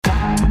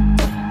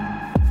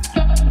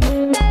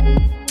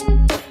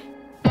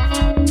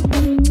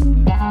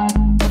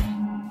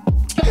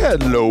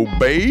Hello,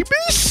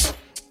 babies.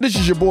 This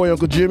is your boy,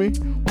 Uncle Jimmy.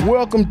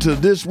 Welcome to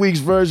this week's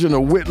version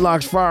of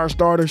Whitlock's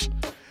Firestarters.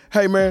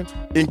 Hey, man,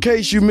 in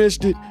case you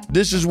missed it,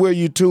 this is where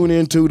you tune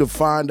into to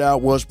find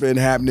out what's been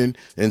happening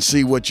and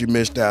see what you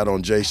missed out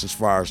on Jason's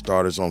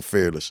Firestarters on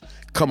Fearless.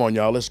 Come on,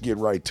 y'all, let's get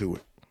right to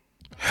it.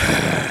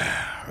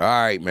 All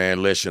right,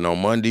 man, listen,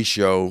 on Monday's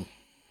show,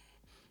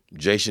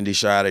 Jason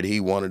decided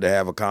he wanted to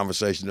have a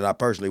conversation that I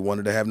personally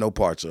wanted to have no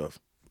parts of,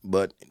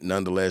 but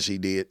nonetheless, he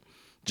did.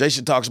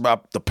 Jason talks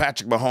about the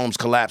Patrick Mahomes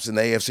collapse in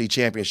the AFC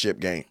Championship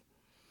game.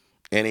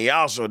 And he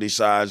also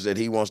decides that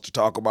he wants to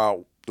talk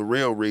about the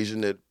real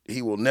reason that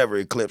he will never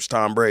eclipse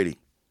Tom Brady.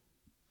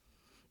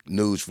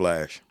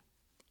 Newsflash,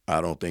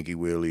 I don't think he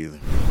will either.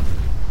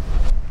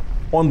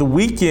 On the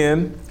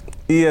weekend,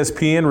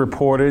 ESPN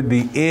reported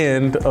the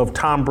end of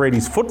Tom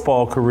Brady's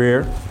football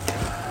career.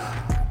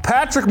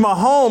 Patrick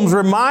Mahomes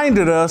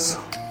reminded us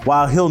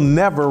while he'll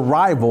never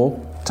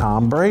rival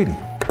Tom Brady.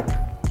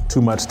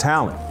 Too much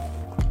talent.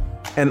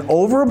 An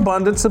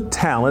overabundance of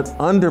talent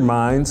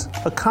undermines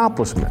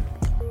accomplishment.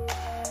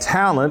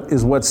 Talent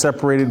is what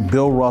separated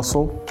Bill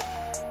Russell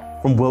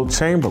from Wilt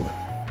Chamberlain.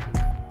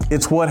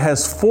 It's what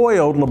has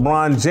foiled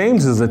LeBron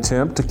James's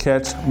attempt to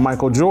catch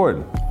Michael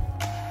Jordan.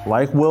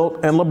 Like Wilt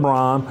and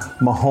LeBron,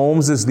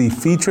 Mahomes is the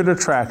featured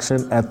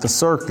attraction at the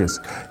circus.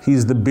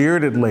 He's the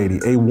bearded lady,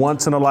 a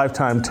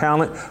once-in-a-lifetime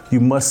talent you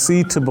must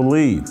see to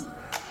believe.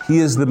 He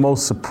is the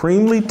most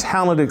supremely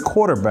talented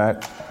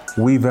quarterback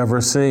we've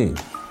ever seen.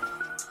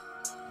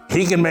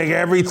 He can make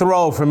every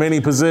throw from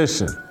any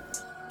position.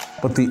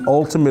 But the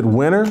ultimate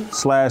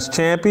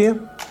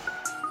winner/champion,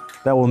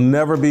 that will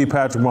never be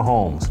Patrick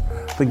Mahomes.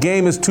 The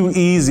game is too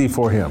easy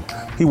for him.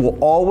 He will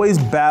always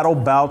battle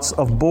bouts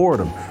of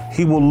boredom.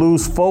 He will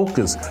lose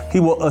focus.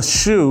 He will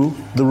eschew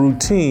the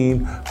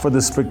routine for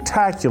the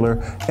spectacular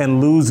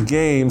and lose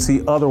games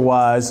he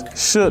otherwise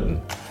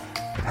shouldn't.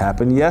 It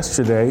happened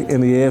yesterday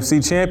in the AFC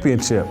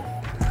Championship.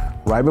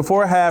 Right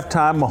before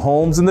halftime,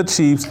 Mahomes and the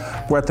Chiefs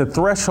were at the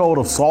threshold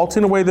of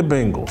salting away the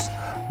Bengals.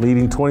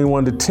 Leading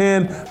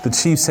 21-10, the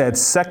Chiefs had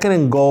second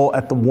and goal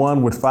at the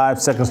 1 with 5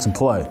 seconds to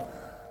play.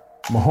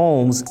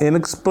 Mahomes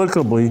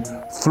inexplicably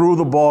threw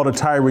the ball to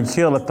Tyreek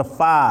Hill at the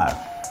 5.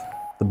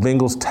 The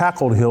Bengals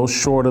tackled Hill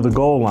short of the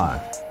goal line.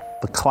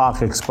 The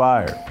clock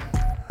expired.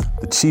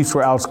 The Chiefs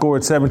were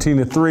outscored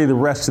 17-3 the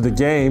rest of the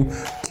game.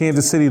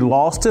 Kansas City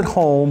lost at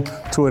home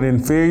to an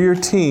inferior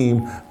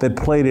team that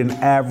played an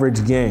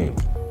average game.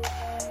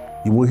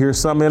 You will hear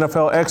some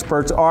NFL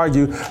experts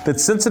argue that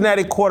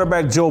Cincinnati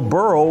quarterback Joe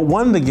Burrow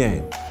won the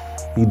game.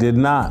 He did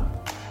not.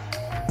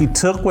 He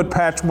took what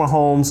Patrick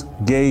Mahomes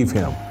gave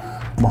him.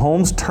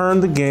 Mahomes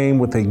turned the game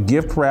with a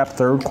gift-wrapped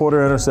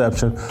third-quarter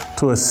interception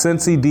to a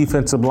Cincy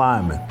defensive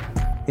lineman.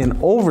 In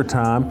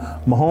overtime,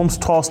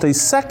 Mahomes tossed a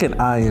second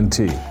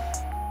INT.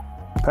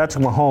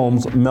 Patrick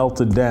Mahomes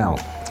melted down.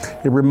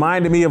 It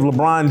reminded me of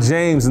LeBron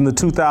James in the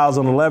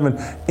 2011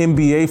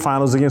 NBA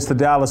Finals against the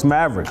Dallas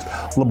Mavericks.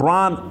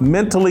 LeBron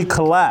mentally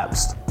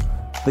collapsed.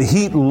 The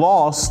Heat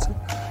lost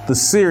the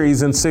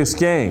series in 6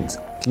 games.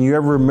 Can you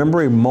ever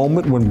remember a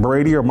moment when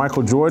Brady or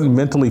Michael Jordan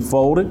mentally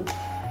folded?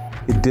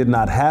 It did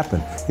not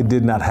happen. It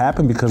did not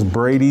happen because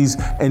Brady's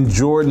and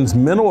Jordan's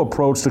mental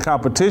approach to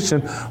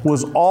competition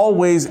was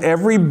always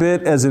every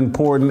bit as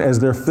important as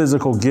their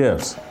physical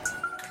gifts.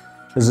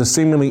 There's a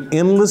seemingly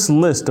endless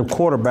list of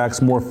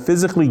quarterbacks more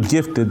physically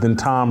gifted than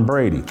Tom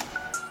Brady.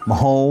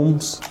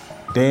 Mahomes,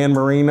 Dan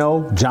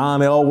Marino,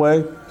 John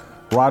Elway,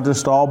 Roger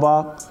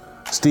Staubach,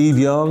 Steve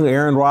Young,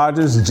 Aaron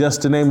Rodgers,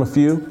 just to name a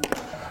few.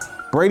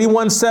 Brady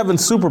won 7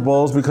 Super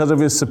Bowls because of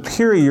his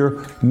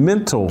superior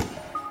mental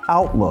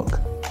outlook.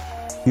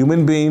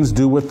 Human beings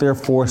do what they're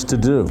forced to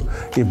do.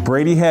 If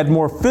Brady had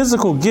more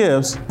physical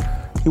gifts,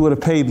 he would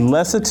have paid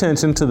less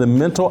attention to the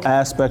mental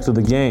aspect of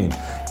the game.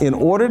 In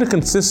order to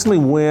consistently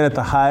win at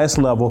the highest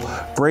level,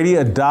 Brady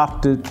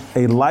adopted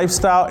a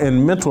lifestyle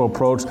and mental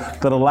approach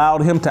that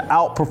allowed him to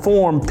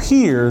outperform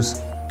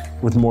peers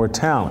with more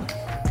talent.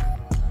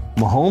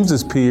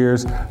 Mahomes'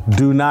 peers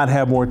do not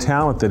have more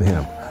talent than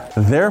him.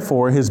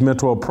 Therefore, his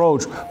mental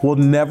approach will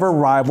never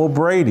rival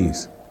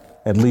Brady's,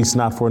 at least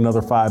not for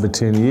another 5 to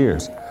 10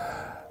 years.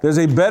 There's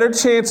a better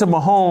chance of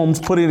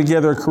Mahomes putting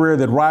together a career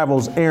that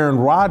rivals Aaron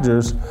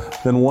Rodgers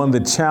than one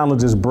that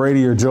challenges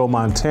Brady or Joe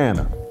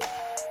Montana.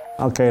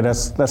 Okay,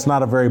 that's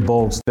not a very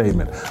bold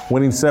statement.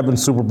 Winning 7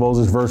 Super Bowls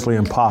is virtually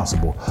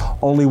impossible.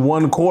 Only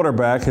one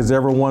quarterback has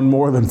ever won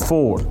more than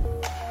 4.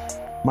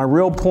 My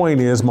real point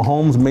is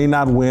Mahomes may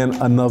not win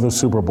another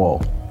Super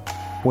Bowl.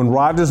 When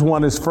Rodgers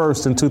won his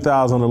first in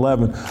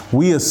 2011,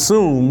 we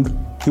assumed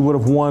he would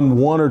have won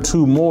 1 or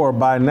 2 more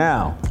by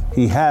now.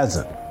 He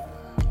hasn't.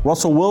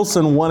 Russell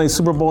Wilson won a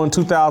Super Bowl in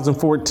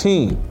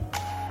 2014.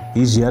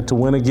 He's yet to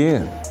win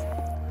again.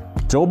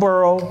 Joe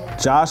Burrow,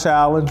 Josh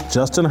Allen,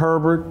 Justin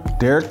Herbert,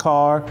 Derek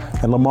Carr,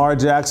 and Lamar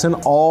Jackson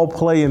all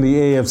play in the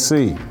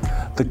AFC.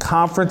 The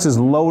conference is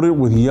loaded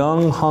with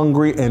young,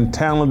 hungry, and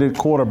talented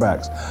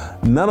quarterbacks.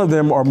 None of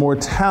them are more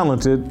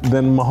talented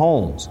than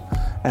Mahomes,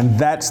 and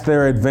that's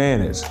their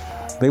advantage.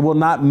 They will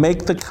not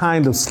make the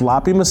kind of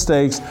sloppy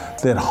mistakes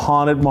that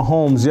haunted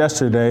Mahomes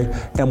yesterday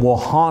and will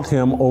haunt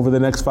him over the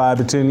next 5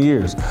 to 10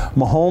 years.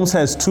 Mahomes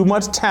has too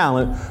much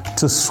talent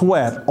to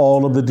sweat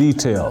all of the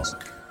details.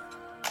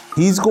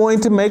 He's going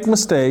to make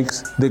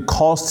mistakes that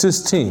cost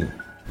his team.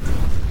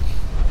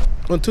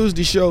 On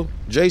Tuesday's show,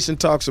 Jason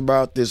talks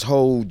about this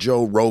whole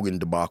Joe Rogan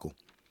debacle.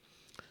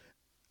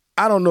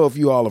 I don't know if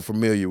you all are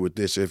familiar with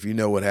this or if you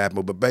know what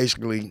happened, but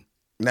basically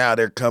now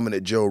they're coming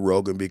at Joe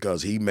Rogan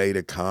because he made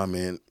a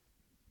comment.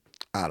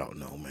 I don't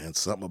know, man.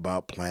 Something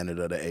about Planet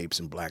of the Apes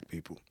and black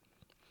people.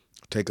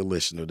 Take a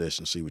listen to this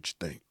and see what you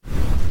think.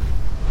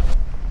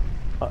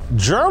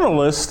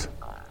 Journalists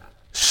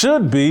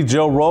should be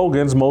Joe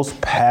Rogan's most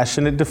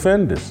passionate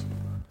defenders.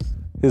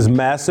 His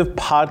massive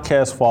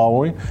podcast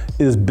following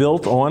is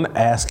built on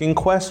asking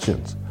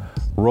questions.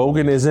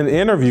 Rogan is an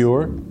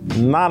interviewer,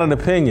 not an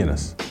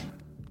opinionist.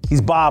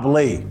 He's Bob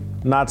Lee,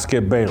 not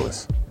Skip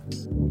Bayless.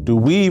 Do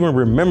we even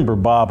remember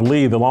Bob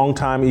Lee, the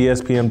longtime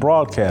ESPN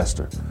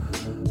broadcaster?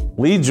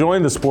 Lee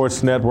joined the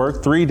sports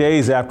network 3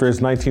 days after its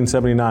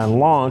 1979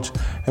 launch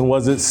and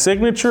was its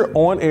signature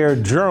on-air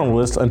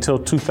journalist until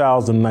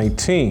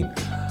 2019.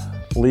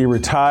 Lee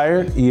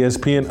retired.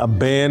 ESPN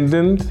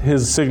abandoned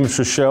his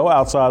signature show,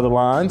 Outside the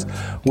Lines,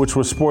 which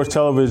was sports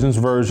television's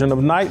version of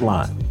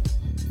Nightline.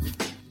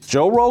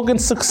 Joe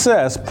Rogan's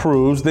success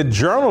proves that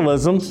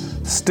journalism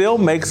still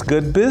makes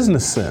good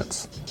business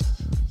sense.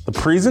 The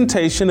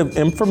presentation of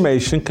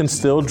information can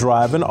still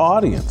drive an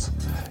audience.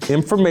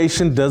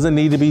 Information doesn't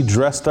need to be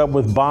dressed up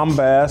with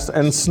bombast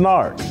and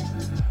snark.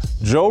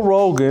 Joe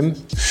Rogan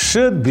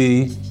should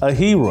be a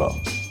hero.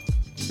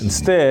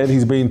 Instead,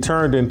 he's being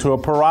turned into a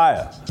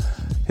pariah.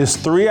 His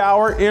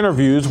 3-hour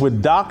interviews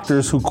with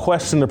doctors who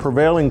question the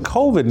prevailing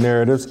COVID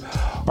narratives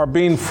are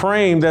being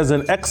framed as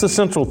an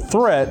existential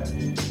threat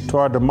to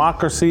our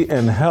democracy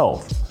and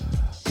health.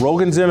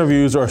 Rogan's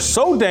interviews are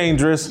so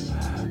dangerous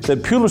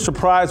that Pulitzer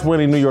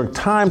Prize-winning New York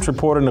Times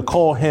reporter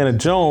Nicole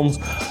Hannah-Jones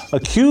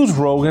accused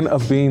Rogan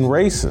of being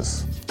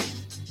racist.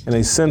 In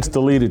a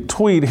since-deleted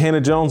tweet,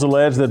 Hannah-Jones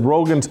alleged that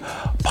Rogan's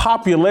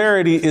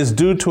popularity is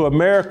due to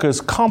America's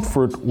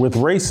comfort with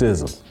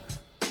racism.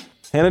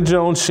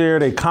 Hannah-Jones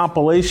shared a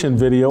compilation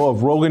video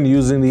of Rogan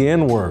using the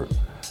N-word.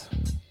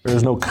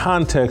 There's no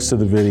context to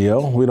the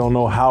video. We don't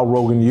know how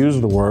Rogan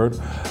used the word.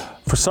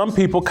 For some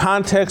people,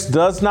 context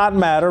does not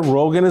matter.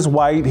 Rogan is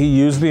white. He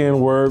used the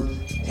N-word.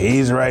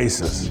 He's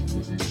racist.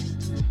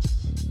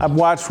 I've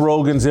watched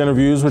Rogan's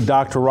interviews with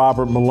Dr.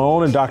 Robert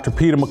Malone and Dr.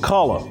 Peter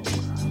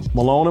McCullough.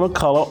 Malone and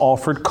McCullough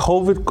offered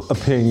COVID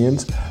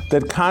opinions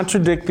that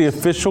contradict the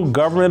official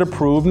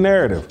government-approved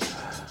narrative.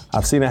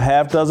 I've seen a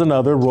half dozen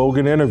other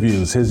Rogan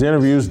interviews. His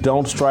interviews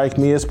don't strike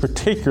me as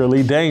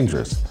particularly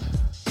dangerous.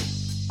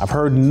 I've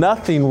heard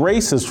nothing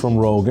racist from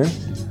Rogan.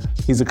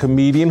 He's a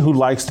comedian who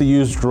likes to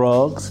use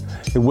drugs.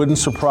 It wouldn't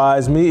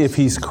surprise me if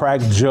he's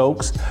cracked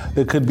jokes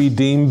that could be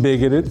deemed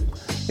bigoted.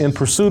 In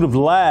pursuit of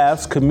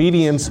laughs,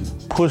 comedians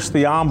push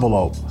the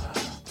envelope.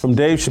 From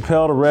Dave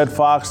Chappelle to Red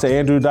Fox to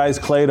Andrew Dice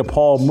Clay to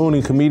Paul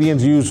Mooney,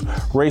 comedians use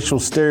racial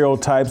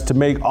stereotypes to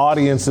make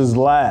audiences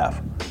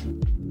laugh.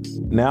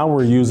 Now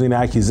we're using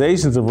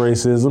accusations of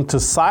racism to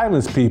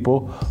silence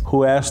people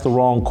who ask the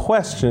wrong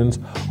questions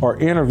or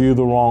interview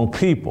the wrong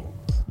people.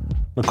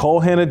 Nicole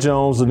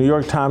Hannah-Jones, the New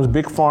York Times,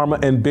 Big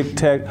Pharma, and Big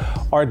Tech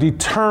are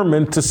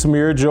determined to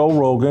smear Joe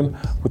Rogan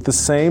with the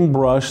same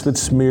brush that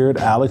smeared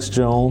Alex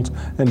Jones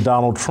and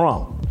Donald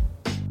Trump.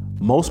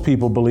 Most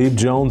people believe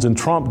Jones and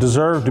Trump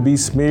deserve to be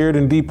smeared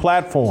and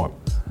deplatformed.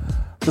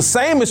 The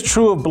same is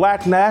true of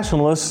black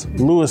nationalist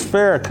Louis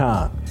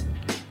Farrakhan.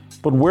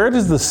 But where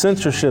does the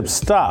censorship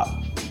stop?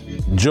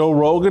 Joe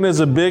Rogan is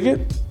a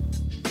bigot?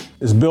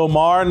 Is Bill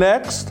Maher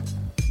next?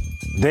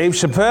 Dave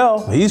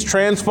Chappelle, he's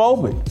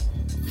transphobic.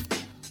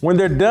 When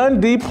they're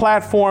done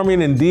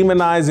deplatforming and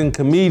demonizing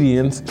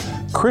comedians,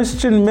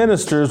 Christian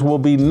ministers will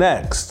be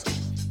next.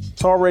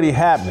 It's already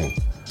happening.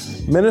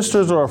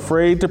 Ministers are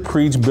afraid to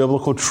preach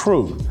biblical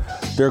truth.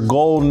 Their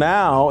goal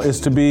now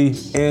is to be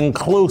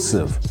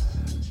inclusive.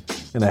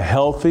 In a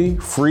healthy,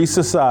 free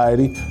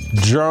society,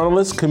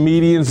 journalists,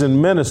 comedians,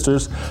 and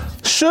ministers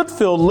should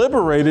feel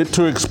liberated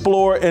to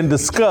explore and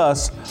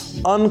discuss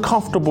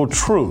uncomfortable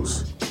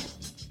truths.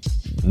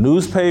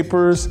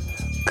 Newspapers,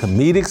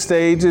 comedic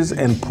stages,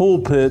 and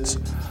pulpits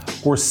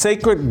were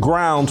sacred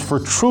grounds for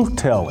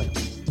truth-telling.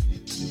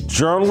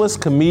 Journalists,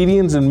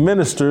 comedians, and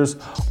ministers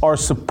are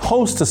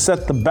supposed to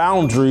set the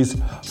boundaries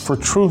for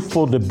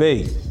truthful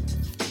debate.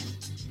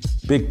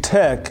 Big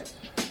Tech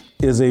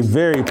is a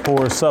very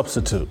poor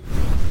substitute.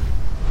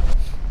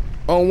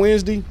 On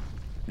Wednesday,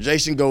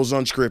 Jason goes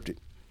unscripted.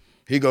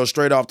 He goes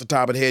straight off the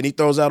top of the head, and he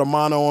throws out a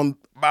mono on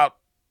about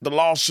the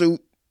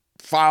lawsuit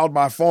filed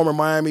by former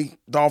Miami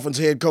Dolphins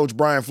head coach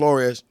Brian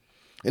Flores.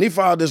 And he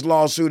filed this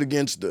lawsuit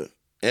against the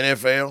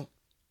NFL,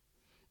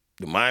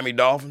 the Miami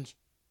Dolphins,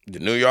 the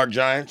New York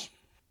Giants,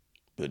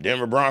 the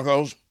Denver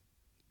Broncos,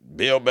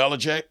 Bill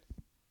Belichick,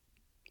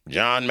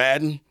 John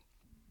Madden,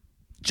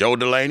 Joe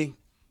Delaney,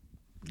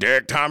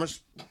 Derek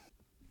Thomas,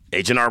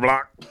 H&R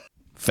Block,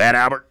 Fat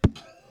Albert.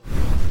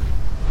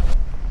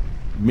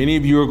 Many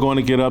of you are going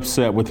to get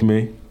upset with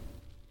me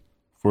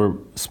for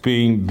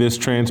being this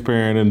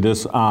transparent and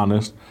this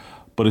honest,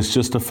 but it's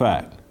just a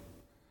fact.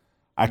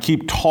 I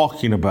keep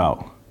talking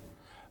about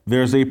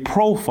there's a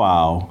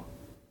profile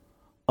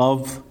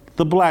of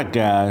the black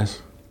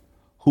guys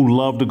who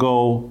love to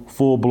go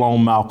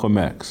full-blown Malcolm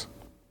X.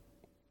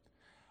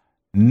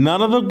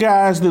 None of the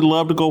guys that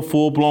love to go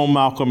full-blown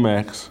Malcolm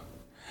X,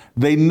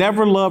 they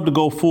never love to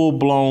go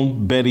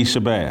full-blown Betty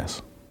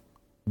Shabazz.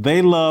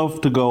 They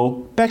love to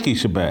go Becky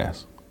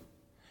Shabazz.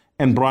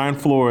 And Brian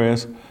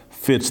Flores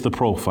fits the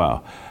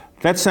profile.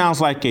 That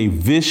sounds like a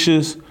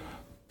vicious,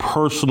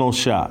 personal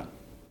shot.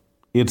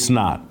 It's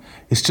not.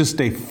 It's just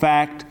a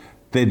fact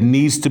that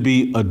needs to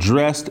be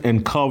addressed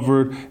and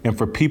covered and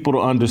for people to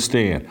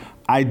understand.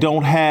 I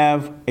don't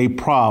have a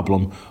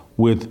problem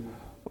with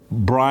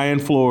Brian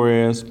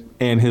Flores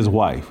and his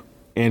wife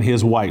and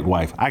his white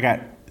wife. I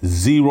got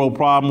zero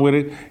problem with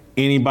it.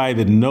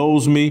 Anybody that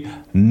knows me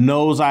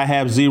knows I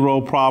have zero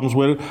problems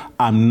with it.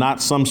 I'm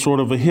not some sort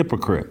of a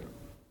hypocrite.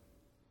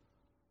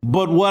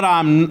 But what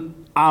I'm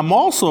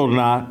also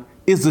not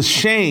is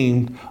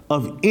ashamed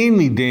of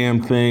any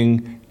damn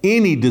thing,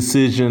 any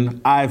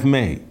decision I've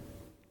made.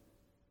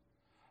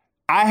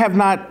 I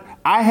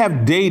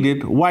have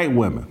dated white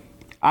women.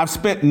 I've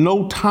spent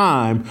no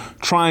time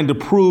trying to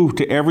prove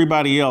to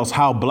everybody else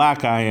how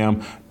black I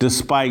am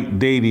despite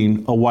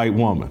dating a white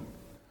woman.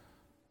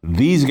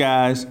 These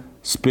guys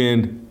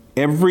spend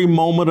every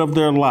moment of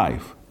their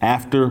life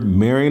after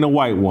marrying a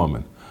white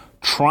woman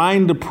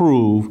trying to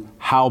prove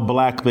how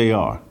black they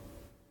are.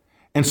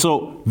 And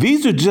so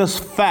these are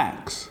just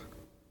facts.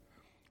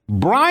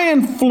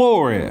 Brian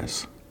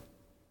Flores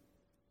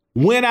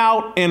went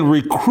out and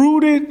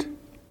recruited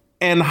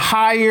and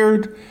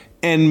hired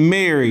and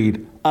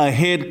married a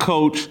head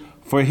coach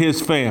for his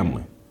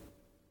family.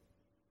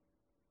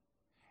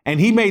 And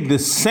he made the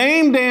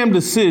same damn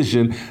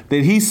decision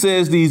that he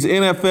says these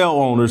NFL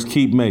owners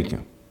keep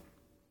making.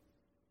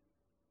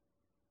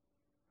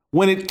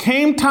 When it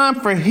came time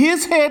for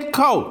his head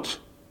coach,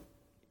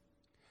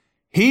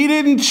 he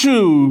didn't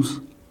choose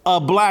a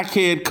black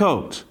head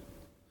coach.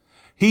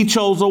 He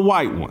chose a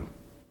white one.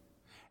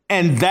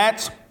 And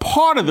that's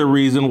part of the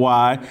reason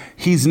why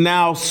he's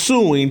now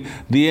suing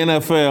the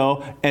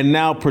NFL and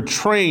now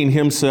portraying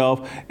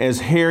himself as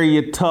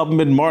Harriet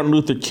Tubman, Martin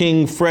Luther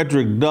King,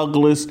 Frederick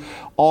Douglass,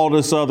 all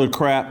this other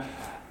crap.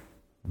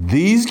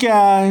 These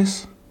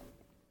guys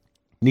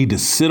need to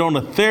sit on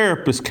a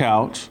therapist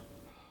couch,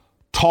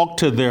 talk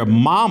to their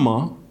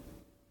mama,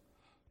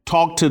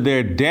 talk to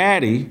their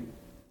daddy,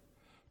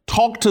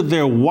 talk to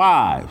their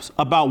wives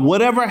about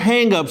whatever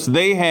hangups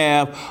they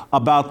have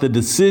about the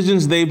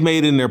decisions they've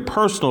made in their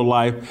personal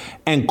life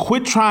and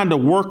quit trying to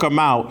work them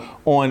out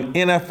on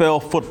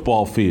NFL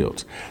football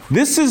fields.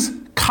 This is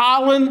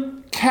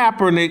Colin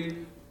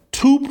Kaepernick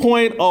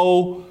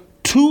 2.0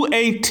 to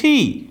a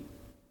T.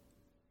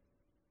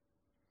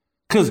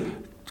 Because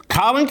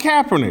Colin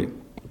Kaepernick,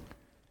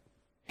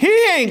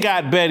 he ain't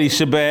got Betty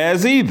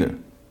Shabazz either.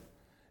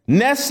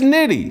 Ness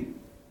Nitty,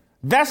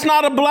 that's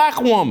not a black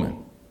woman.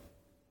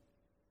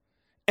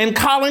 And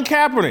Colin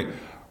Kaepernick,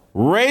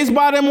 raised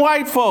by them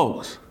white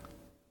folks,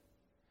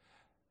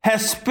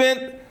 has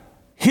spent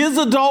his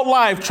adult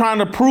life trying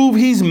to prove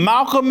he's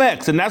Malcolm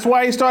X. And that's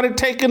why he started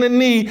taking a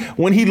knee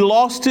when he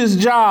lost his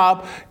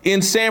job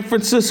in San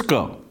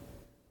Francisco.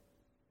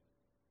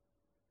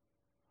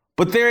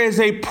 But there is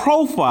a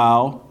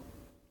profile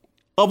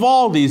of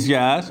all these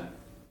guys.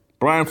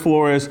 Brian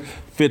Flores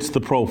fits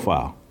the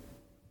profile.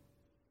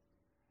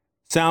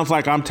 Sounds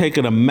like I'm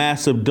taking a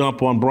massive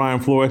dump on Brian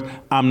Flores.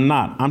 I'm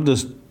not. I'm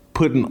just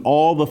putting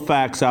all the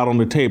facts out on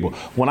the table.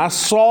 When I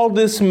saw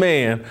this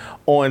man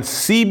on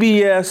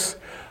CBS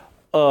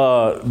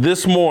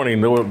this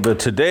morning, the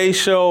Today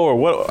Show, or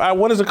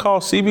what is it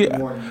called?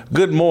 CBS?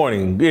 Good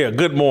Morning. Yeah,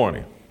 Good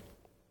Morning.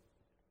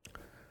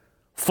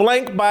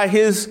 Flanked by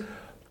his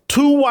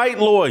two white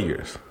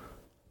lawyers.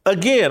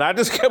 Again, I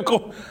just kept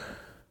going,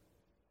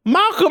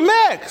 Malcolm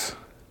X.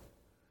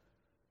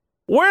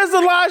 Where's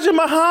Elijah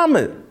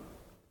Muhammad?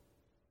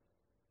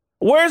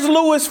 Where's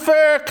Louis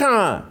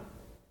Farrakhan?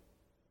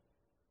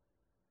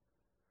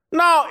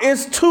 No,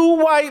 it's two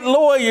white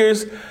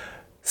lawyers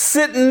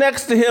sitting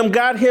next to him,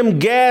 got him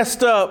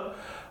gassed up.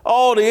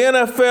 Oh, the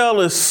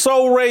NFL is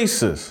so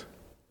racist.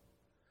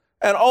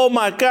 And oh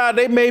my God,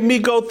 they made me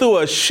go through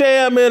a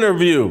sham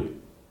interview.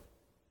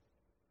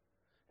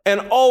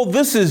 And oh,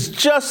 this is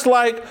just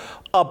like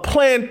a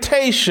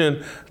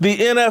plantation, the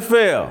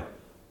NFL.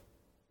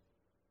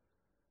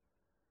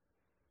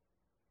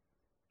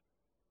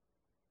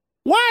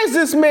 Why is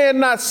this man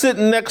not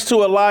sitting next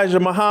to Elijah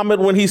Muhammad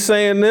when he's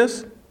saying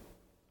this?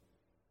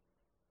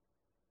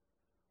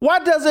 Why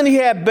doesn't he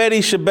have Betty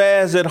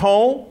Shabazz at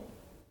home?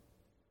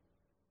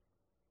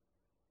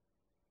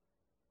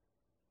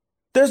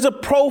 There's a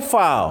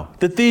profile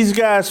that these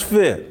guys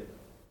fit.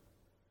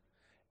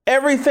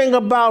 Everything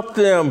about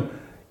them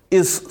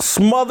is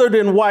smothered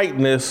in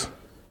whiteness,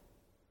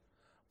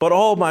 but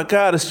oh my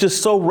God, it's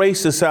just so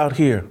racist out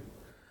here.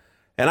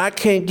 And I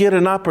can't get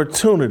an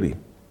opportunity.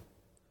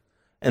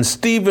 And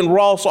Stephen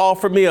Ross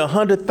offered me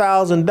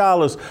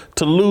 $100,000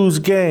 to lose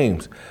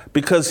games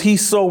because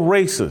he's so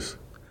racist.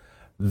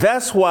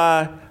 That's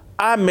why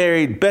I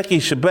married Becky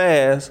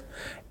Shabazz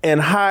and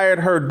hired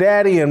her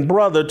daddy and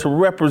brother to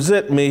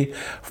represent me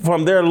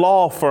from their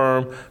law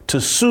firm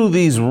to sue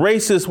these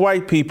racist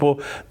white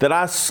people that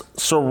I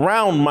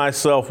surround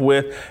myself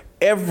with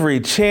every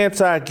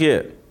chance I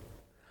get.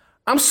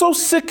 I'm so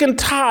sick and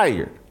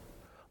tired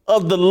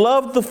of the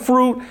love the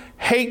fruit,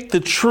 hate the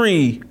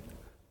tree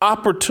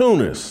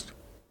opportunist.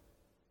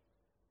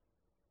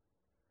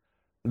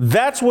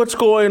 That's what's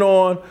going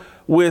on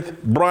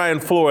with Brian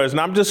Flores. And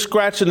I'm just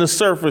scratching the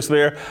surface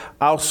there.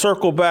 I'll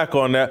circle back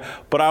on that.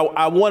 But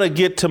I want to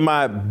get to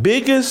my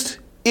biggest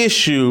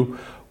issue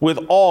with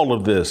all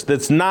of this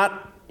that's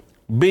not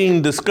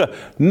being discussed.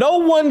 No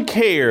one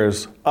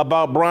cares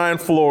about Brian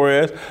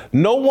Flores.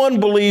 No one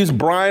believes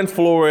Brian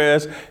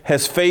Flores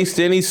has faced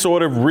any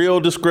sort of real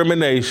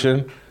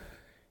discrimination.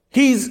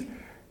 He's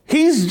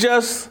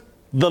just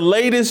the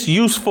latest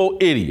useful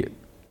idiot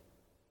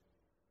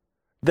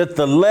that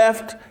the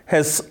left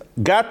has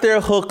got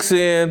their hooks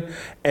in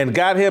and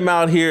got him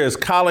out here as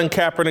Colin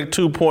Kaepernick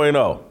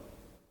 2.0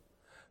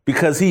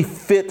 because he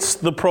fits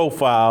the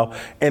profile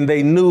and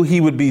they knew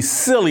he would be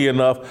silly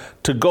enough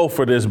to go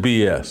for this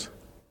BS.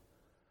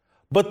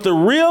 But the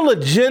real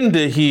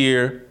agenda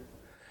here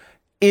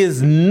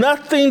is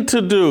nothing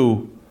to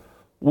do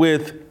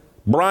with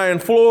Brian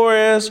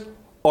Flores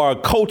or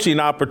coaching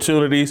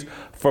opportunities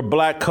for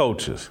black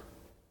coaches.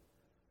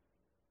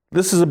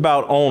 This is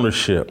about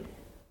ownership.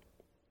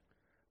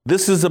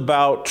 This is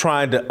about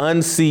trying to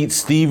unseat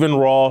Stephen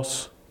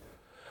Ross,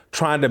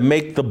 trying to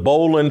make the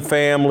Bolin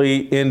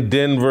family in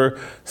Denver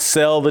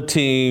sell the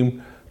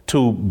team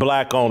to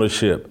black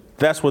ownership.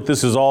 That's what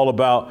this is all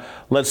about.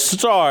 Let's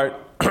start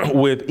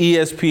with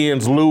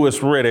ESPN's Louis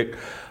Riddick,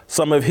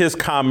 some of his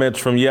comments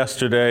from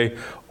yesterday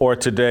or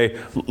today.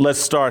 Let's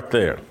start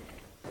there.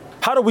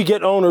 How do we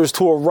get owners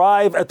to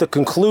arrive at the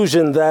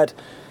conclusion that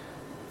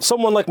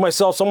someone like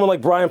myself, someone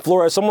like Brian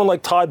Flores, someone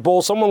like Todd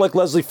Bowles, someone like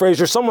Leslie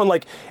Frazier, someone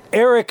like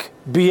Eric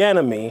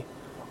Bieniemy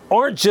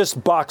aren't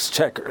just box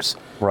checkers?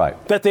 Right.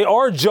 That they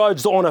are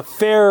judged on a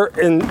fair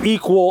and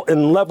equal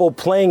and level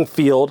playing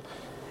field,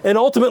 and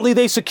ultimately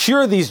they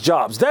secure these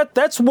jobs.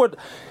 That's what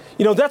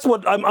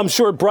I'm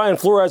sure Brian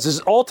Flores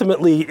is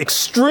ultimately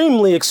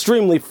extremely,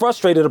 extremely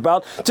frustrated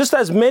about, just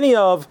as many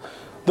of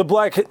the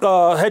black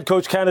head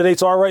coach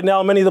candidates are right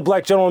now, many of the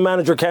black general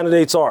manager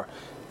candidates are.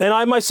 And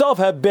I myself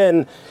have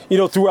been,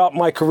 throughout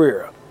my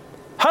career.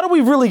 How do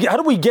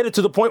we get it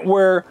to the point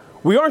where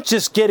we aren't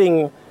just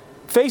getting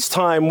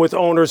FaceTime with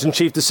owners and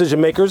chief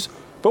decision makers,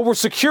 but we're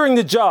securing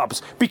the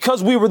jobs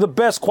because we were the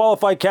best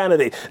qualified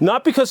candidate,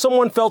 not because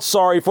someone felt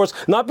sorry for us,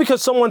 not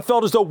because someone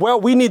felt as though,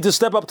 we need to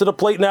step up to the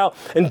plate now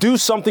and do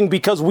something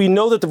because we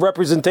know that the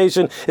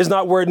representation is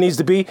not where it needs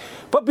to be,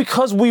 but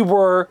because we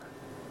were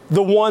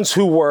the ones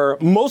who were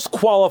most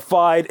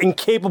qualified and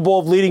capable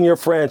of leading your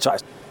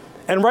franchise.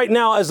 And right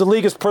now, as the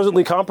league is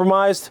presently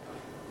compromised,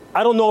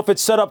 I don't know if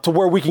it's set up to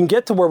where we can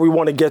get to where we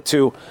want to get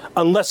to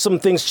unless some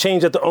things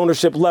change at the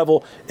ownership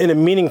level in a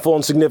meaningful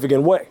and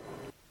significant way.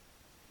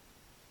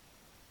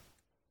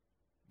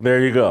 There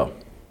you go.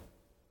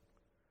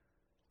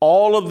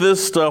 All of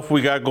this stuff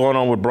we got going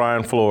on with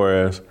Brian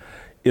Flores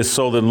is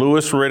so that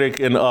Louis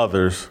Riddick and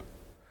others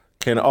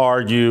can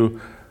argue,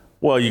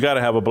 you got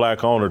to have a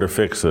black owner to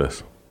fix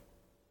this.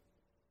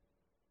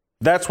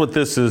 That's what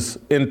this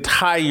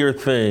entire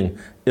thing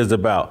is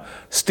about.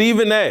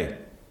 Stephen A.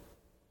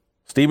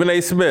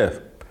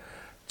 Smith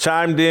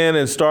chimed in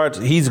and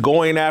he's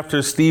going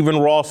after Stephen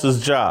Ross's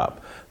job.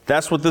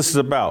 That's what this is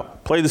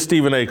about. Play the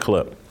Stephen A.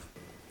 clip.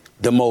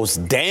 The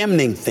most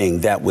damning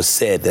thing that was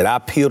said that I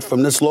peeled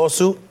from this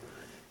lawsuit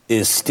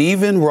is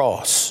Stephen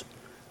Ross,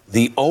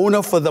 the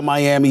owner for the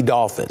Miami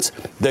Dolphins,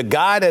 the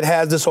guy that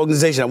has this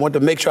organization. I want to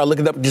make sure I look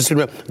it up. Just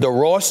remember the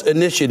Ross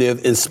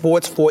Initiative in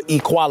Sports for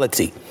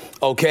Equality.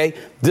 OK,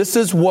 this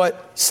is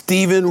what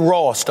Stephen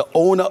Ross, the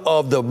owner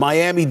of the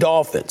Miami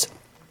Dolphins,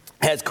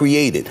 has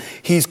created.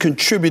 He's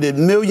contributed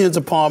millions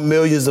upon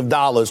millions of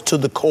dollars to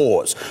the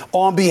cause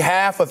on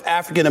behalf of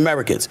African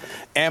Americans.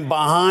 And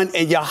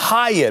you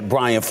hired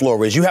Brian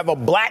Flores. You have a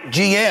black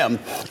GM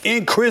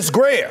in Chris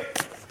Greer.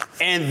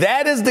 And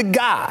that is the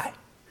guy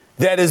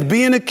that is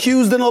being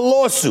accused in a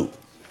lawsuit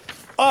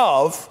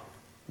of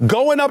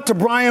going up to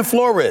Brian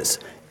Flores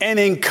and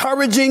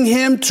encouraging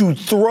him to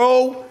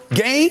throw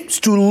games,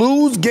 to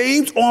lose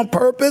games on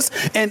purpose,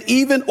 and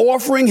even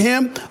offering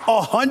him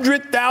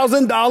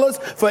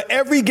 $100,000 for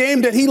every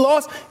game that he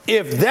lost.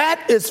 If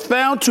that is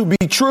found to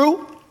be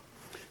true,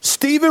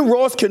 Stephen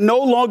Ross can no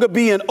longer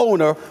be an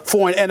owner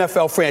for an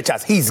NFL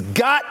franchise. He's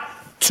got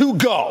to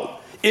go.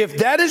 If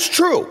that is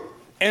true,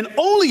 and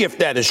only if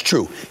that is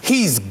true,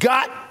 he's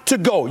got to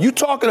go. You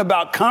talking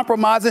about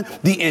compromising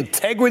the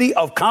integrity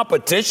of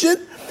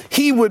competition?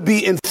 He would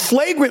be in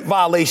flagrant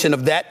violation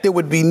of that. There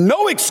would be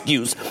no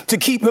excuse to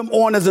keep him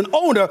on as an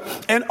owner.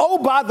 And oh,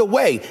 by the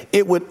way,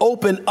 it would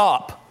open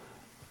up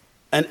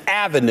an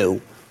avenue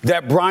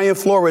that Brian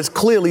Flores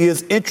clearly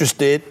is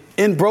interested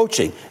in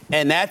broaching,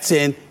 and that's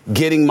in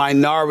getting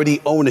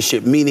minority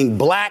ownership, meaning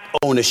black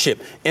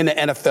ownership in the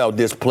NFL.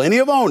 There's plenty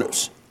of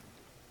owners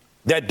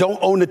that don't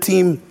own the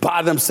team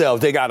by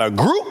themselves. They got a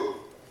group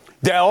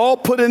that all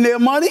put in their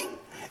money,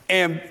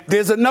 and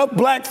there's enough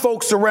black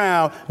folks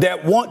around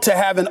that want to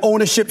have an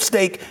ownership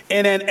stake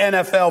in an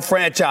NFL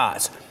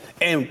franchise.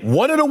 And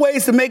one of the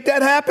ways to make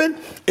that happen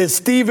is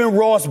Stephen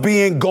Ross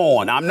being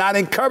gone. I'm not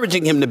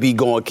encouraging him to be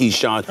gone,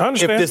 Keyshawn,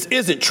 if this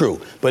isn't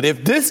true. But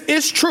if this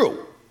is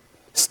true,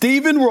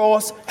 Stephen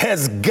Ross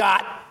has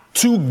got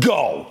to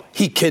go.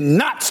 He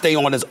cannot stay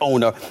on as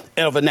owner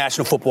of a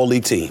National Football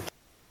League team.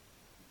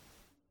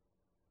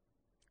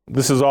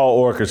 This is all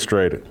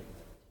orchestrated.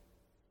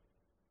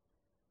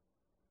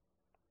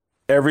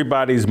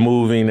 Everybody's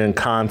moving in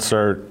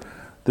concert.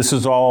 This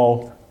is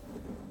all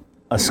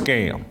a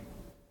scam.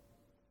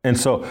 And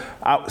so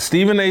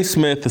Stephen A.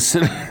 Smith is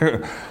sitting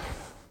there,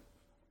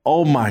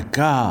 oh my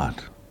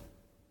God,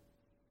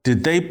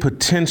 did they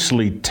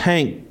potentially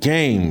tank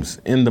games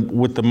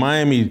with the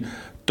Miami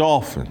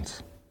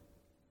Dolphins?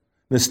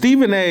 Now,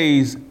 Stephen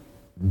A.'s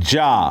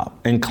job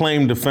and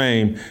claim to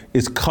fame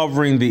is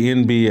covering the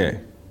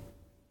NBA.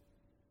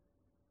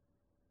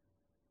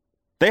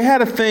 They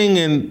had a thing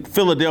in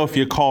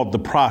Philadelphia called The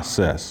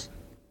Process.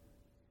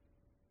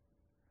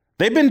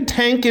 They've been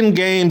tanking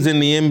games in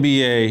the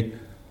NBA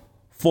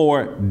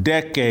for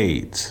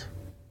decades,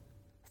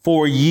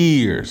 for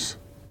years.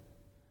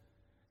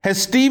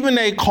 Has Stephen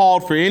A.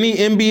 called for any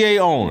NBA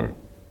owner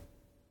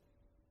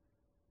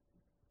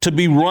to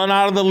be run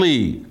out of the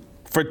league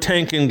for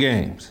tanking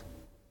games?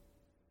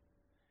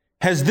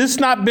 Has this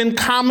not been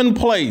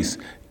commonplace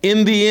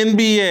in the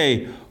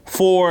NBA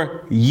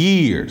for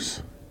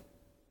years?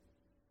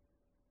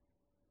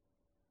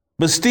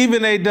 But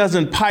Stephen A.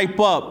 doesn't pipe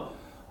up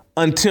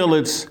until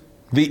it's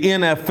the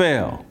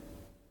NFL.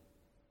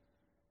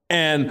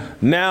 And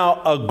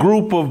now a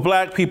group of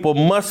black people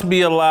must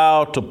be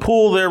allowed to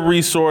pool their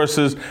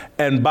resources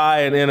and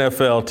buy an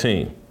NFL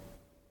team.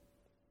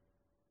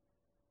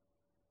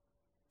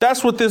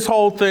 That's what this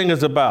whole thing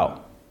is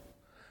about.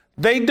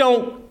 They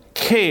don't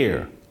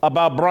care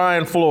about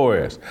Brian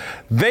Flores.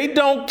 They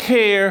don't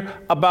care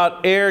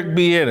about Eric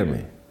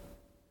Bieniemy.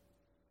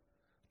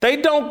 They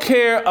don't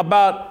care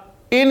about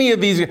any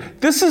of these.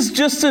 This is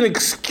just an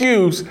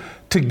excuse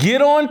to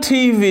get on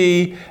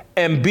TV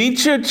and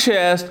beat your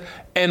chest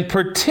and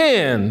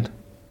pretend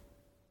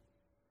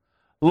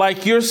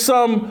like you're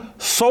some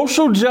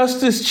social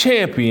justice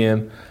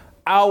champion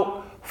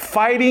out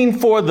fighting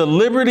for the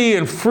liberty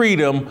and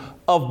freedom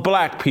of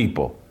black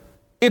people.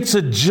 It's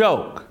a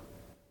joke.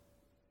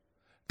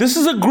 This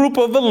is a group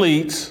of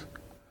elites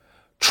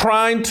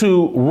trying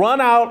to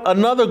run out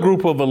another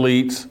group of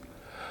elites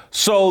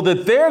so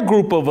that their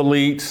group of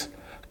elites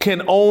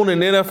can own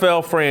an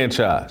NFL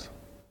franchise,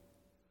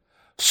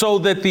 so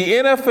that the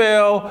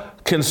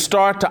NFL can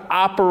start to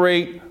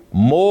operate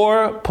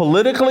more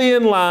politically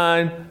in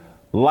line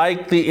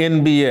like the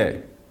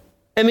NBA.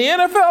 And the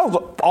NFL is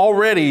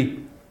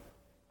already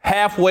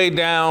halfway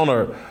down,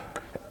 or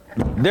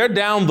they're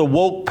down the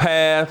woke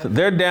path,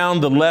 they're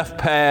down the left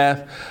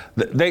path.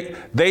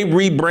 They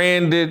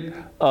rebranded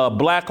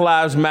Black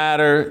Lives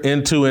Matter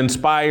into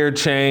Inspired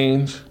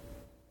Change.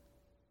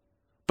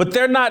 But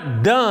they're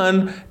not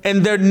done,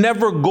 and they're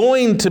never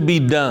going to be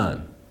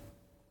done.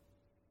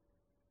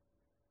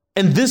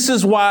 And this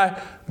is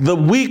why the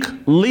weak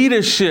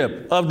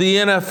leadership of the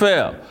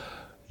NFL,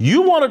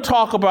 you want to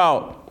talk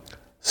about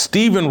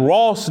Stephen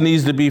Ross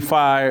needs to be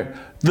fired.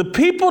 The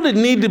people that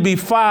need to be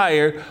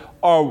fired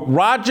are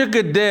Roger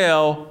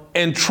Goodell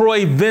and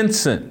Troy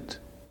Vincent.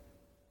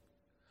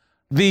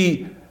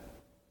 The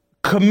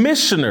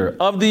commissioner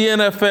of the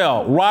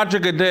NFL, Roger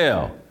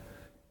Goodell,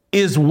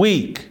 is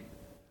weak,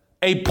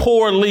 a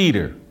poor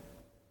leader.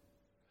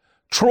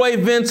 Troy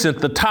Vincent,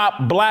 the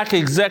top black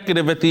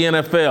executive at the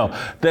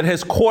NFL that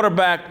has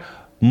quarterbacked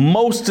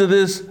most of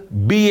this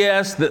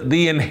BS,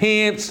 the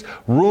enhanced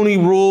Rooney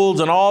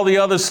rules and all the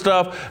other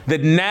stuff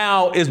that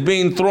now is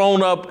being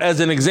thrown up as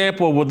an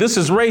example. Well, this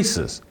is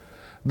racist.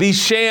 These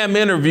sham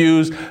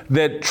interviews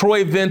that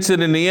Troy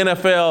Vincent and the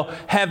NFL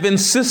have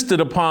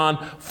insisted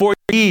upon for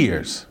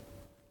years.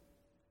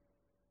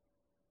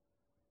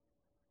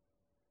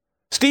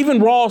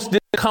 Stephen Ross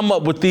didn't come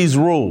up with these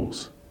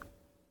rules.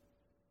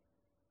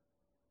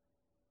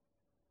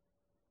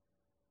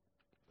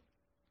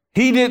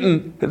 He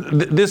didn't,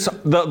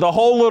 the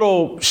whole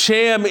little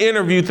sham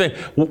interview thing.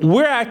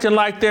 We're acting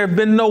like there have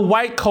been no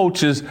white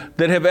coaches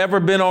that have ever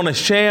been on a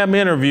sham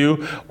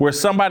interview where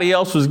somebody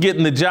else was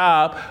getting the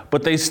job,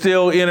 but they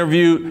still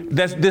interviewed.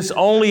 This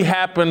only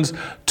happens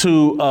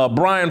to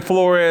Brian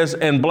Flores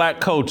and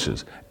black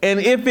coaches. And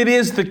if it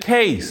is the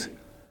case,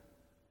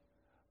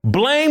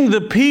 blame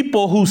the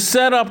people who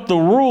set up the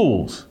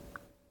rules.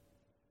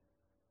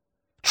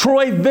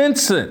 Troy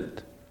Vincent.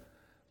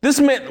 This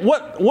meant,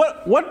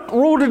 what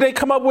rule did they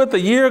come up with a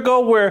year ago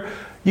where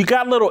you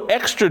got little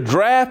extra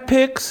draft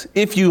picks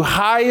if you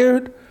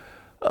hired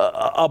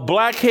a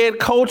black head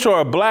coach or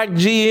a black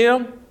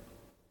GM?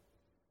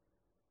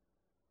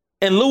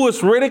 And Louis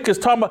Riddick is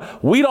talking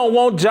about, we don't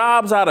want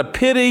jobs out of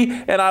pity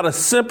and out of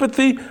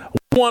sympathy.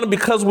 We want them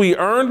because we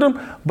earned them.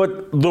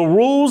 But the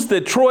rules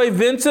that Troy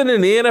Vincent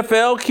and the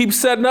NFL keep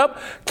setting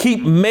up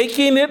keep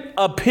making it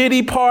a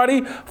pity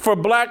party for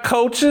black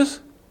coaches.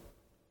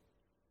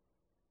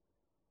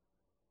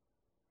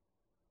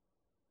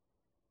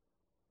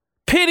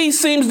 Pity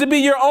seems to be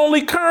your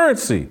only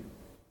currency.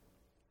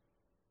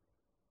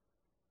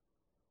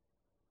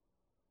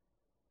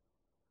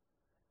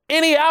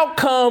 Any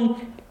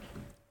outcome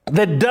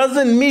that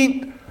doesn't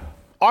meet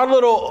our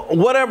little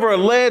whatever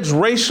alleged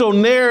racial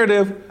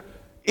narrative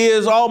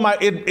is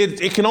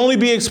it can only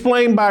be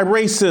explained by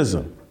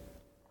racism.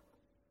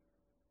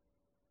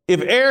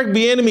 If Eric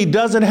Bieniemy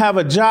doesn't have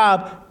a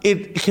job,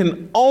 it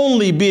can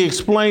only be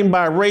explained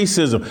by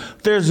racism.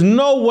 There's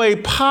no way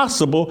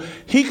possible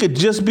he could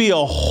just be a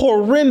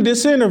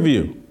horrendous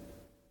interview.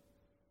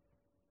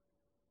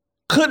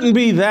 Couldn't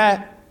be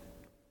that.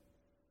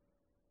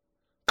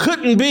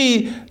 Couldn't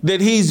be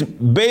that he's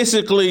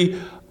basically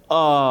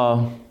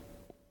a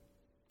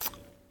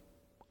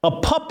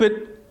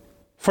puppet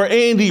for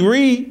Andy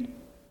Reid.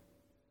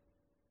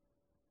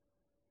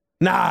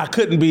 Nah,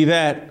 couldn't be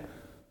that.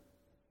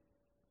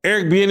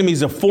 Eric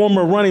Bieniemy's a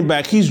former running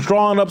back. He's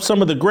drawn up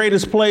some of the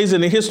greatest plays in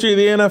the history of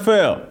the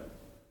NFL.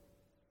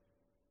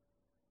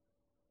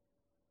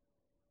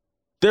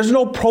 There's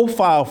no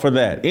profile for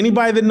that.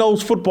 Anybody that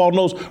knows football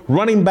knows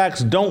running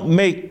backs don't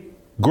make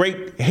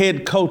great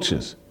head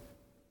coaches.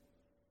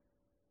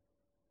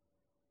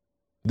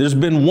 There's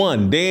been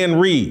one, Dan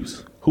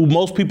Reeves, who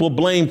most people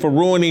blame for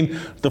ruining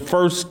the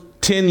first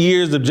 10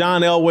 years of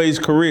John Elway's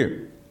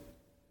career.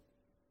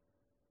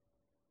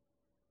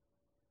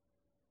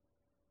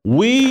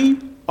 We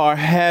are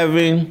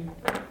having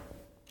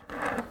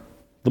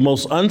the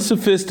most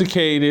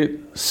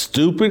unsophisticated,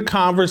 stupid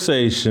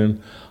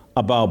conversation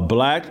about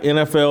black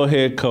NFL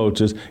head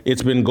coaches.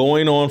 It's been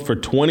going on for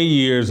 20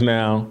 years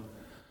now.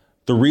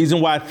 The reason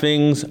why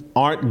things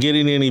aren't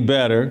getting any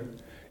better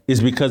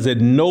is because at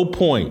no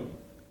point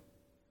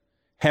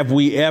have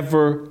we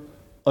ever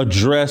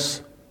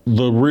addressed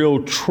the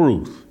real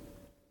truth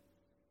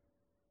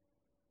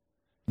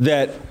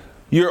that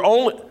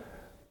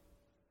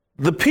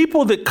the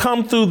people that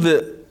come through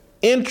the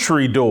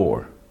entry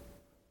door,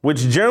 which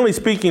generally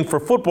speaking for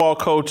football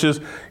coaches,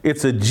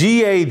 it's a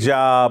GA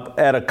job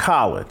at a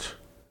college,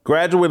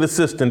 graduate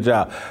assistant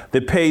job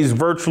that pays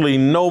virtually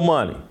no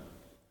money.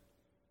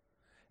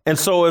 And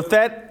so if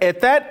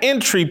at that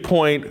entry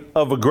point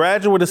of a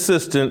graduate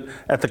assistant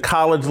at the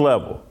college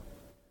level,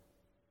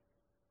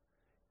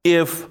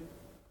 if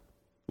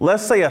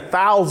let's say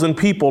 1,000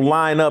 people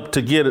line up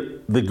to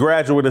get the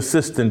graduate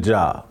assistant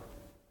job,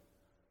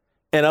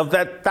 and of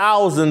that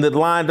 1,000 that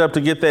lined up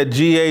to get that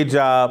GA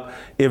job,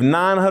 if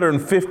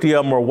 950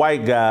 of them are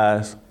white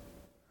guys,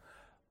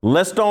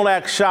 let's don't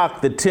act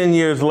shocked that 10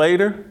 years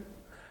later,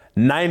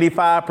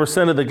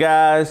 95% of the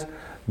guys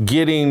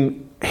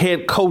getting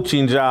head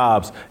coaching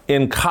jobs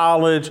in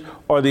college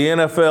or the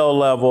NFL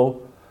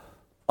level,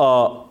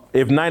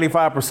 if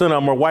 95% of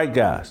them are white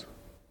guys.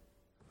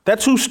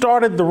 That's who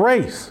started the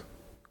race.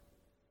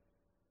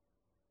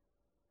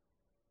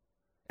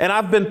 And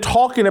I've been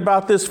talking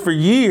about this for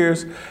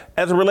years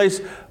as it relates,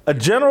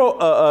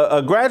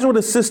 a graduate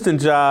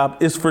assistant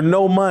job is for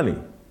no money.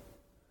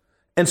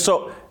 And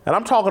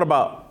I'm talking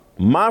about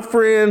my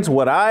friends,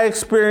 what I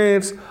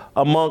experienced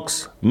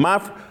amongst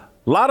a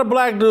lot of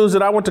black dudes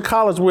that I went to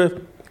college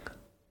with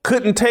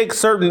couldn't take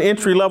certain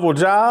entry-level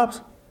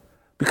jobs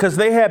because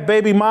they had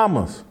baby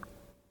mamas.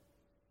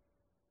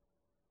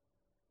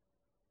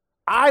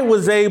 I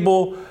was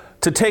able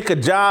to take a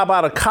job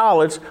out of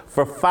college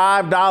for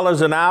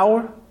 $5 an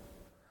hour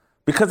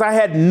because I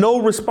had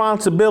no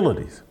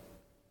responsibilities.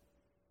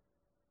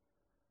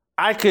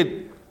 I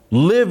could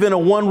live in a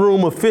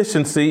one-room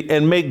efficiency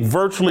and make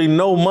virtually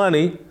no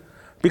money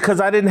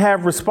because I didn't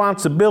have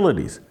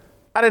responsibilities.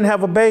 I didn't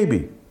have a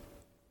baby.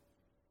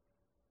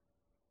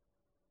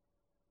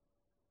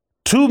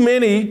 Too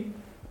many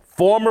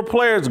former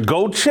players,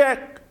 go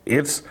check.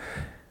 It's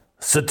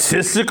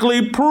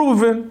statistically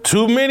proven,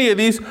 too many of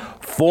these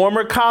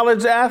former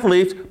college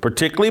athletes,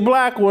 particularly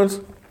black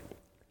ones,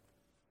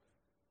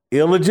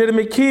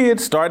 illegitimate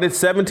kids, started at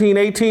 17,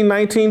 18,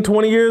 19,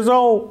 20 years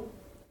old.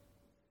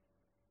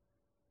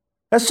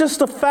 That's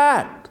just a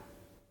fact.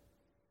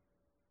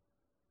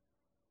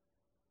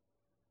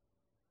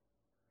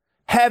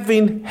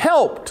 Having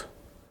helped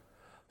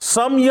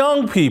some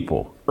young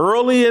people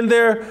early in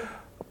their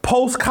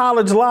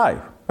post-college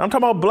life, I'm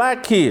talking about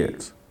black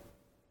kids,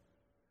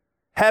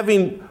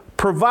 having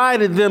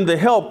provided them the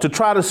help to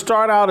try to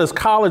start out as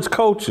college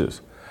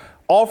coaches,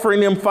 offering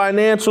them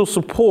financial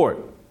support.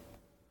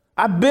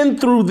 I've been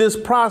through this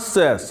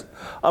process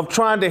of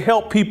trying to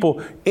help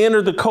people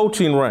enter the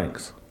coaching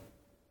ranks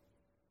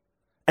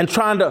and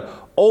trying to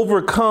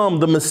overcome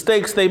the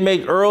mistakes they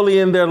make early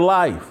in their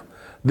life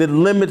that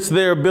limits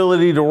their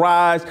ability to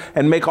rise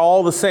and make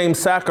all the same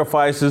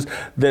sacrifices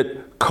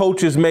that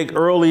coaches make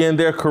early in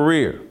their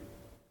career.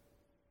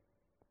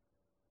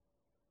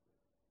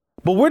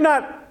 But we're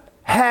not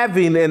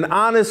having an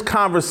honest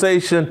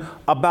conversation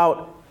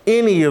about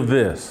any of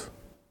this.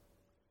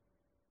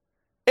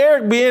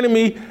 Eric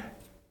Bieniemy,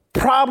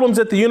 problems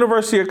at the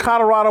University of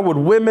Colorado with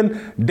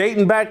women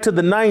dating back to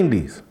the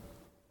 90s.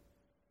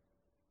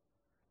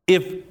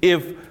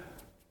 If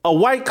a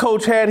white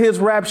coach had his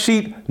rap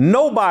sheet,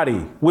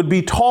 nobody would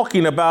be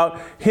talking about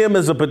him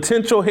as a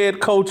potential head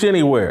coach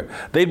anywhere.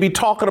 They'd be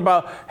talking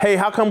about, hey,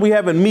 how come we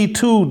haven't Me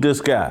Too'd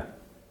this guy?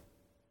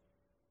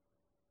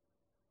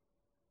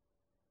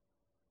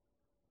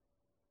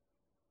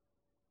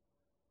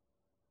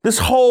 This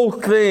whole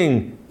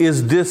thing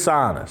is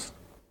dishonest.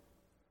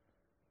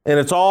 And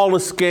it's all a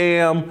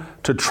scam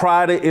to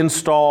try to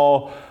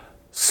install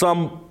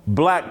some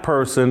black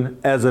person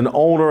as an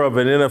owner of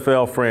an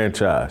NFL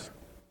franchise.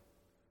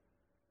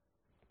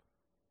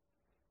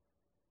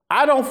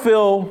 I don't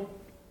feel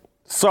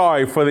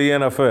sorry for the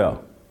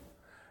NFL.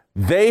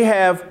 They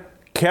have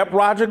kept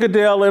Roger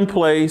Goodell in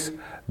place.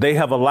 They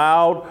have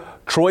allowed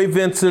Troy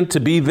Vincent to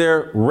be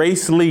their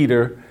race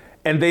leader,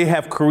 and they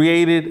have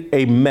created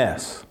a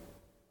mess.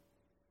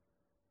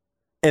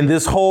 And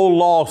this whole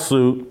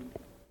lawsuit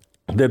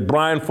that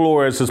Brian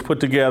Flores has put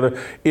together,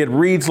 it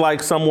reads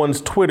like someone's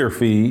Twitter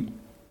feed.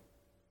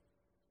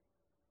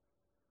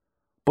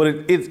 But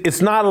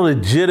it's not a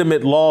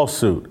legitimate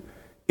lawsuit.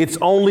 It's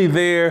only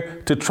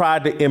there to try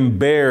to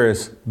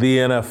embarrass the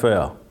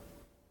NFL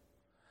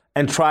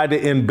and try to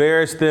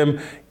embarrass them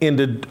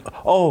into,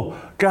 oh,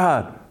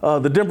 God,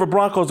 the Denver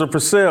Broncos are for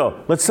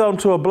sale. Let's sell them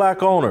to a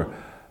black owner.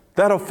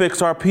 That'll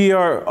fix our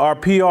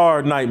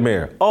PR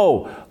nightmare.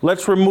 Oh,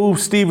 let's remove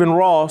Stephen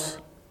Ross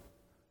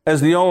as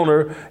the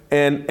owner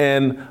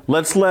and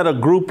let's let a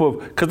group of,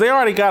 because they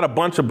already got a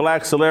bunch of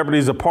black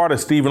celebrities a part of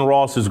Stephen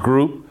Ross's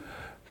group.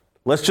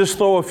 Let's just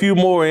throw a few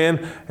more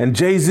in and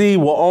Jay-Z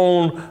will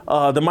own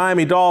the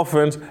Miami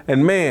Dolphins,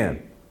 and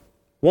man,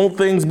 won't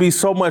things be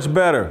so much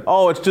better?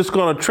 Oh, it's just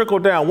going to trickle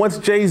down. Once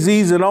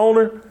Jay-Z's an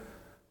owner,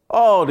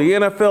 oh, the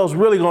NFL's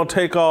really going to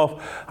take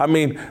off. I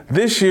mean,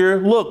 this year,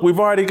 look, we've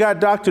already got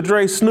Dr.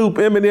 Dre, Snoop,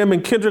 Eminem,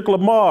 and Kendrick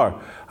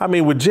Lamar. I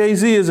mean, with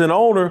Jay-Z as an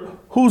owner,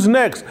 who's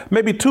next?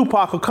 Maybe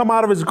Tupac will come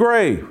out of his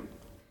grave.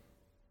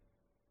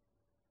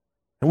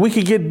 And we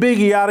could get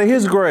Biggie out of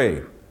his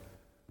grave.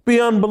 Be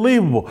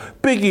unbelievable.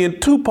 Biggie and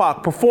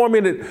Tupac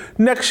performing at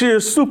next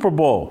year's Super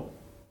Bowl.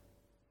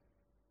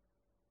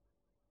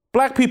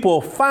 Black people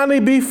will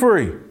finally be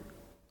free.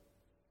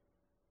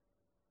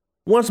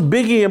 Once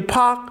Biggie and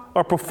Pac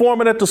are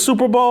performing at the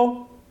Super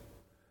Bowl,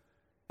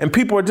 and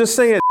people are just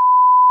saying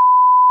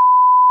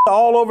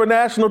all over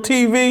national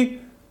TV,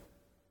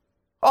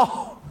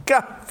 oh,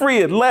 God,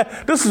 free at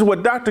last. This is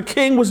what Dr.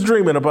 King was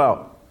dreaming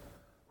about.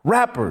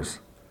 Rappers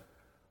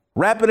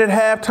rapping at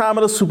halftime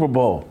of the Super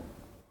Bowl.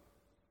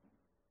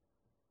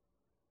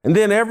 And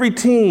then every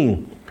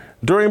team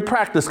during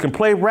practice can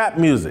play rap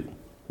music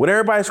with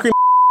everybody screaming.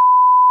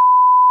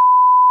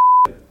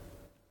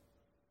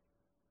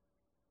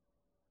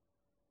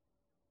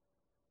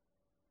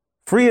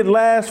 Free at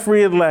last,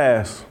 free at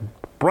last.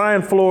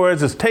 Brian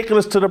Flores is taking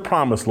us to the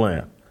promised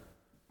land.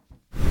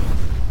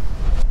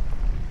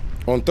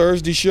 On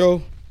Thursday's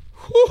show,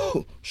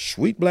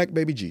 sweet black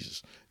baby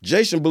Jesus,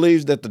 Jason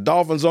believes that the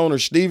Dolphins owner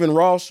Stephen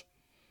Ross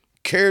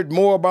cared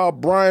more about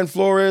Brian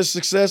Flores'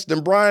 success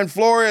than Brian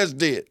Flores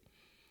did.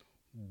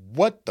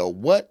 What the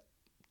what?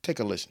 Take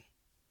a listen.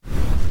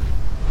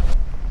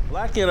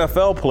 Black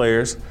NFL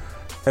players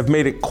have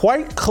made it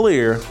quite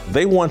clear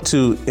they want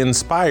to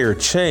inspire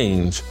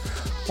change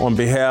on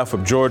behalf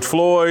of George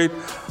Floyd,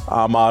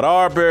 Ahmaud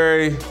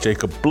Arbery,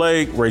 Jacob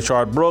Blake,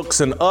 Rayshard Brooks,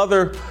 and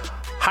other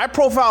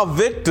high-profile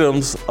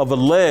victims of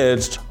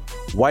alleged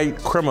white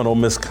criminal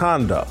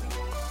misconduct.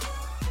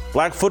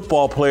 Black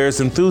football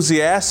players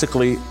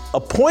enthusiastically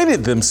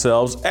appointed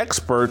themselves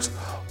experts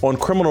on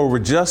criminal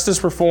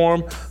justice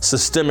reform,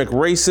 systemic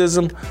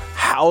racism,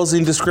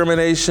 housing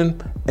discrimination,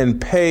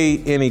 and pay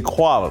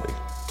inequality.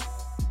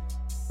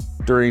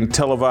 During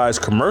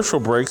televised commercial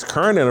breaks,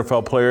 current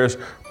NFL players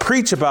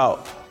preach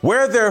about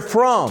where they're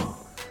from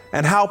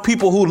and how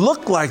people who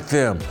look like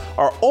them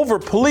are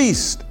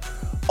over-policed,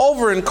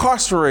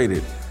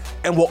 over-incarcerated,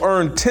 and will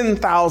earn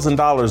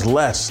 $10,000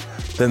 less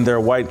than their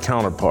white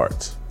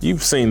counterparts.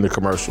 You've seen the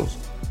commercials.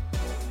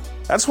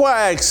 That's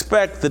why I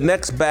expect the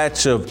next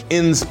batch of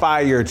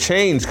Inspire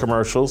Change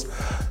commercials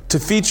to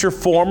feature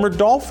former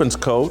Dolphins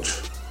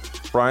coach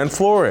Brian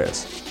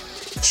Flores.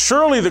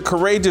 Surely the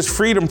courageous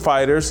freedom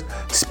fighters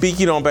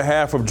speaking on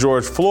behalf of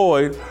George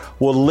Floyd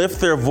will lift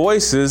their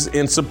voices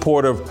in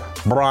support of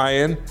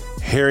Brian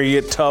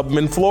Harriet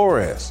Tubman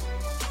Flores.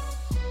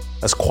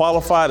 As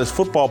qualified as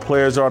football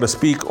players are to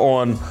speak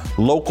on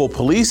local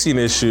policing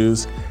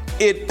issues,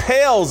 it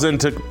pales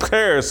into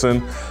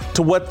comparison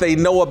to what they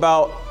know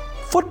about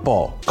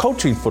football,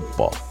 coaching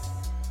football.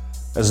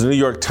 As the New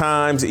York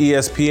Times,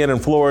 ESPN,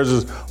 and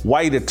Flores'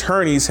 white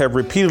attorneys have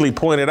repeatedly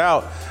pointed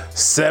out,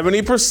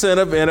 70%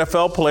 of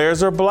NFL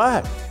players are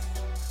black.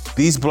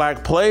 These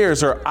black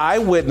players are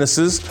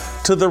eyewitnesses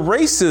to the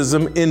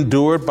racism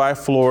endured by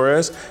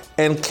Flores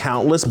and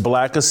countless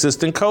black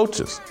assistant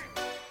coaches.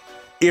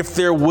 If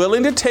they're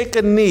willing to take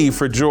a knee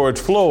for George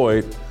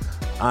Floyd,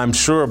 I'm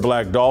sure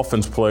Black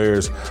Dolphins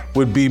players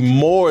would be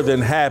more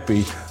than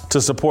happy to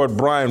support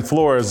Brian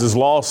Flores'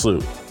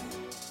 lawsuit.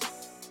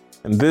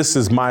 And this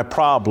is my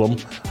problem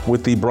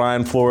with the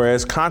Brian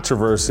Flores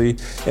controversy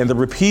and the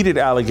repeated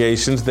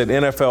allegations that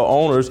NFL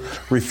owners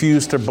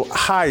refuse to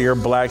hire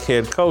black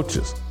head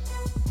coaches.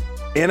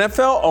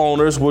 NFL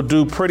owners will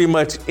do pretty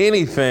much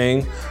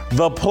anything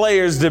the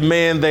players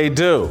demand they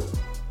do.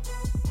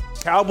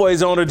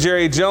 Cowboys owner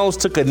Jerry Jones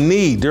took a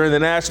knee during the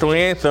national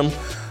anthem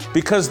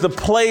because the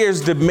players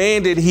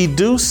demanded he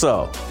do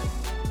so.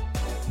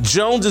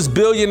 Jones's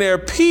billionaire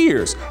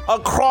peers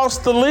across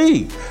the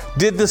league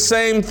did the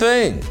same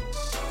thing.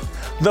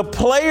 The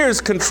players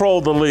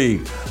control the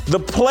league. The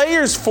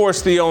players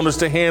forced the owners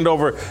to hand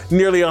over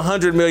nearly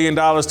 $100 million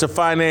to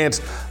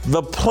finance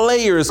the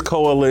Players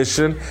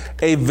Coalition,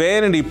 a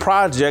vanity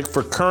project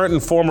for current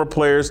and former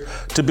players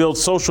to build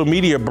social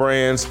media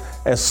brands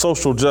as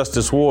social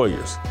justice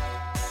warriors.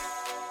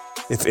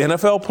 If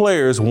NFL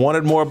players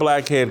wanted more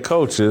black head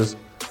coaches,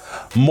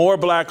 more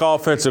black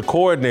offensive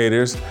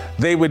coordinators,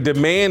 they would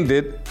demand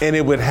it and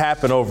it would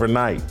happen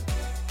overnight.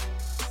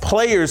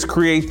 Players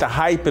create the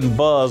hype and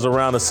buzz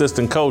around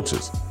assistant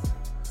coaches.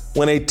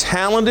 When a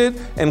talented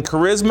and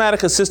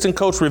charismatic assistant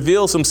coach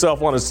reveals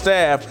himself on a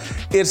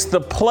staff, it's the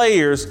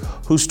players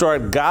who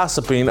start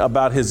gossiping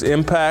about his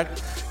impact,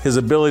 his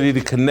ability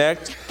to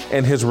connect,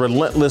 and his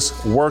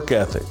relentless work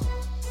ethic.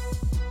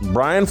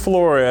 Brian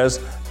Flores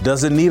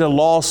doesn't need a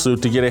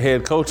lawsuit to get a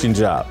head coaching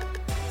job.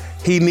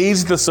 He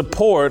needs the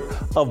support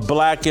of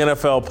black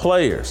NFL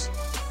players.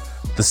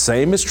 The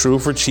same is true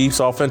for Chiefs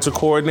offensive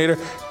coordinator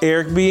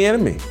Eric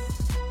Bieniemy.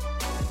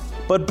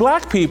 But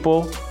black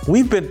people,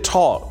 we've been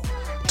taught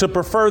to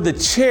prefer the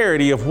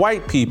charity of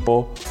white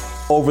people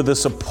over the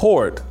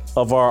support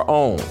of our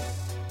own.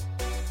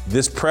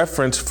 This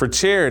preference for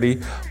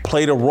charity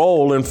played a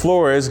role in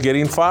Flores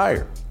getting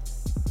fired.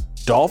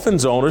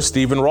 Dolphins owner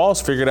Stephen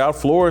Ross figured out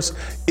Flores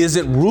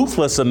isn't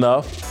ruthless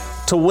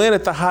enough to win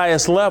at the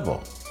highest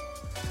level.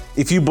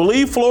 If you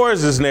believe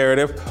Flores'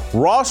 narrative,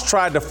 Ross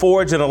tried to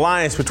forge an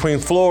alliance between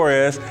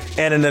Flores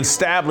and an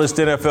established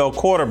NFL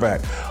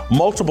quarterback.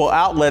 Multiple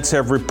outlets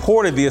have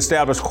reported the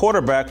established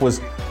quarterback was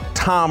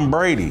Tom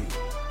Brady.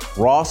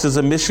 Ross is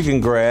a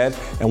Michigan grad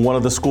and one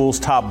of the school's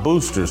top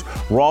boosters.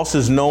 Ross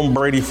has known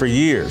Brady for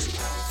years.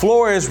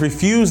 Flores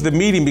refused the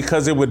meeting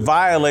because it would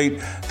violate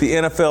the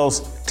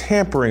NFL's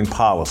tampering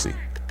policy.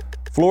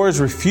 Flores'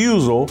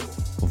 refusal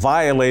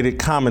violated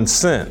common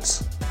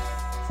sense.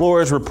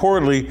 Flores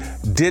reportedly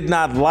did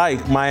not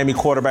like Miami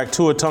quarterback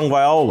Tua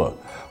Tagovailoa.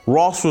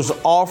 Ross was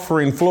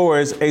offering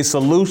Flores a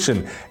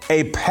solution,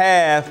 a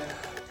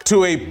path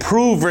to a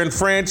proven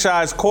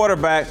franchise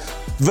quarterback,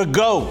 the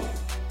GOAT.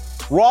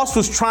 Ross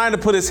was trying to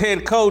put his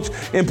head coach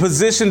in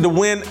position to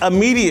win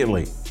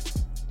immediately.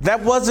 That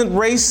wasn't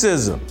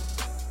racism.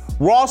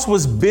 Ross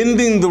was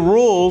bending the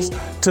rules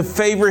to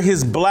favor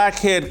his black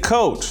head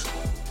coach,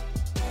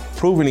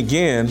 proving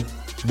again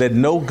that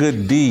no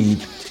good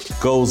deed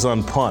goes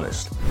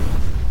unpunished.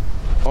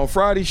 On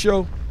Friday's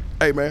show,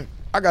 hey man,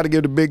 I got to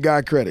give the big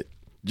guy credit.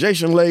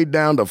 Jason laid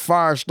down the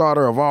fire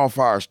starter of all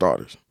fire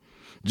starters.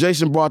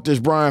 Jason brought this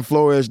Brian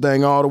Flores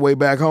thing all the way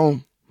back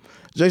home.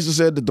 Jason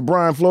said that the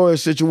Brian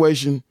Flores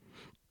situation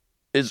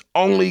is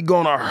only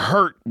going to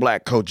hurt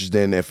black coaches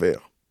in the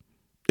NFL.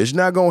 It's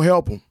not going to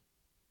help them.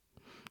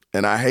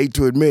 And I hate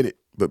to admit it,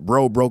 but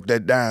bro broke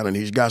that down and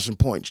he's got some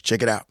points.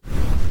 Check it out.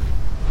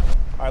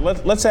 All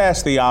right, let's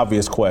ask the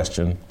obvious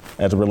question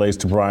as it relates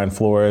to Brian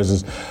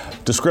Flores'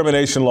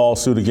 discrimination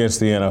lawsuit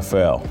against the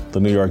NFL, the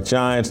New York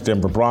Giants,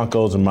 Denver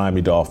Broncos, and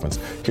Miami Dolphins.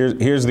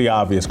 Here's the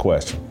obvious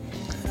question.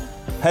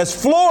 Has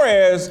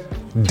Flores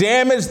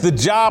damaged the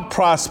job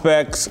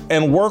prospects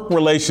and work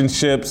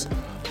relationships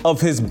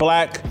of his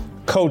black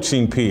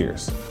coaching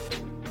peers?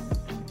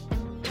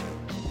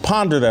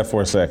 Ponder that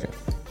for a second.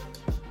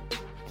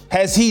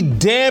 Has he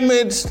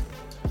damaged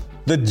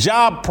the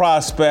job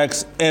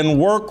prospects and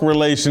work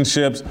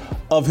relationships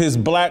of his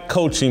black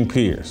coaching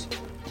peers?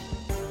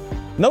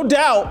 No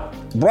doubt,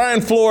 Brian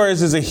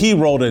Flores is a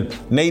hero to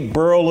Nate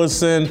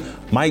Burleson,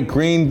 Mike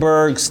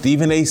Greenberg,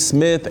 Stephen A.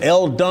 Smith,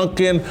 L.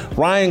 Duncan,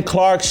 Ryan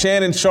Clark,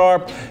 Shannon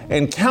Sharp,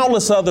 and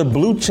countless other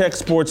blue-check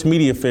sports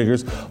media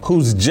figures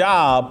whose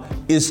job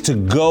is to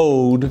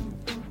goad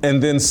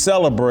and then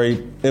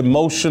celebrate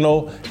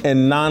emotional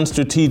and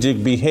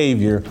non-strategic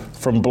behavior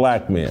from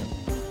black men.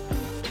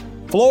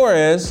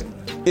 Flores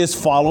is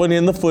following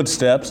in the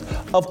footsteps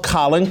of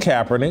Colin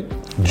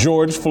Kaepernick,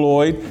 George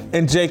Floyd,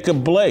 and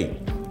Jacob Blake.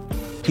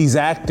 He's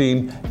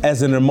acting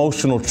as an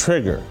emotional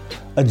trigger,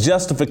 a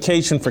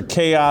justification for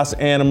chaos,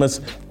 animus,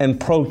 and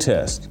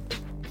protest.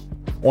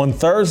 On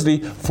Thursday,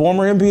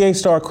 former NBA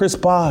star Chris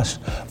Bosh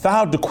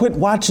vowed to quit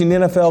watching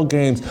NFL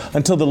games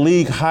until the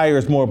league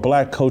hires more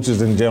black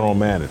coaches and general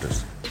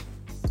managers.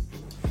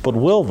 But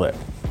will they?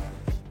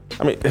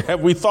 I mean,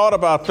 have we thought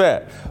about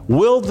that?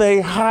 Will they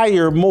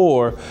hire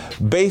more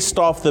based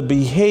off the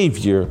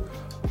behavior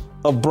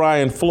of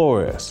Brian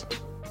Flores?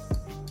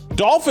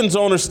 Dolphins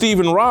owner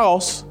Stephen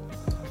Ross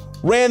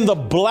ran the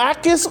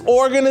blackest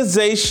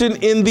organization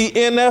in the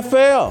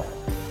NFL.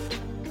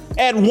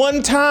 At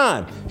one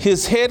time,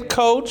 his head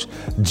coach,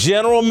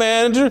 general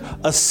manager,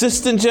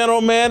 assistant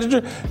general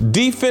manager,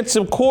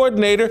 defensive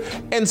coordinator,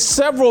 and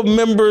several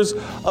members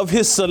of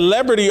his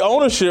celebrity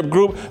ownership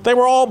group, they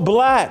were all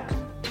black.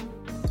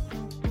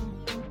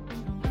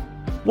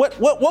 What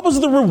was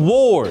the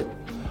reward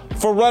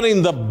for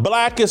running the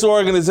blackest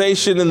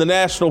organization in the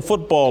National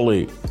Football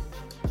League?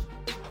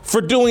 For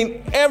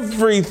doing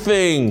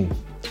everything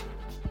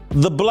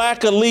the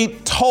black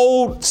elite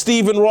told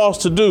Stephen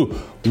Ross to do.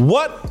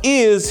 What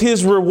is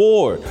his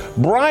reward?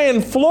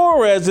 Brian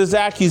Flores'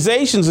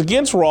 accusations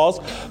against Ross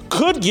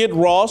could get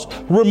Ross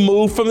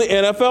removed from the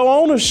NFL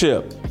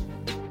ownership.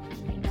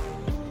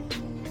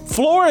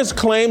 Flores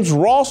claims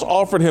Ross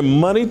offered him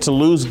money to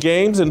lose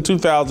games in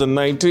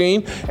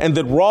 2019 and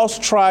that Ross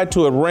tried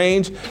to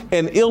arrange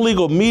an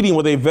illegal meeting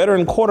with a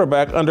veteran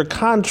quarterback under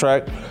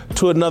contract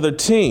to another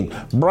team.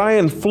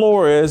 Brian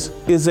Flores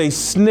is a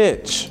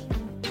snitch.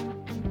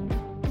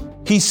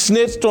 He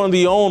snitched on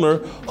the owner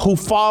who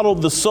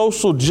followed the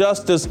social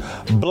justice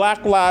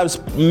Black Lives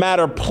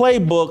Matter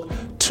playbook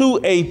to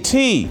a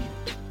T.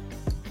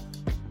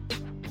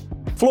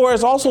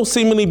 Flores also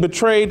seemingly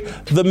betrayed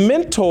the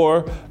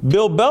mentor,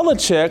 Bill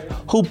Belichick,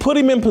 who put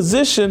him in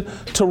position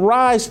to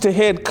rise to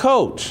head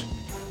coach.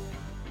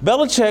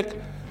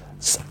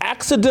 Belichick's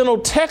accidental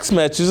text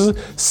messages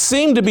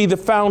seem to be the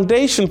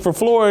foundation for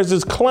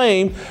Flores'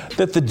 claim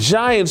that the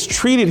Giants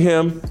treated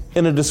him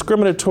in a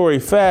discriminatory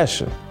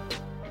fashion.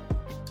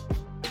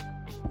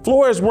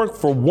 Flores worked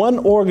for one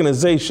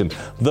organization,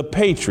 the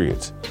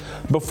Patriots,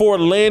 before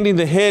landing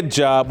the head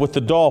job with the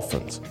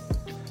Dolphins.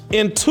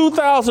 In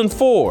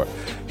 2004,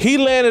 he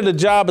landed a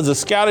job as a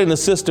scouting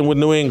assistant with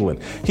New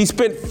England. He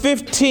spent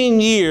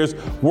 15 years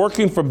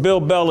working for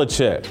Bill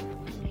Belichick.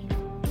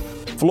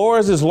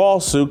 Flores'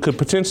 lawsuit could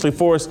potentially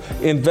force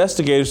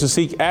investigators to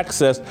seek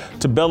access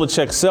to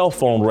Belichick's cell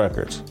phone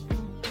records.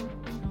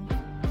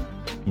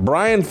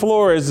 Brian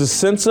Flores'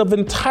 sense of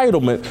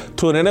entitlement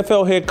to an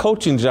NFL head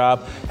coaching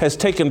job has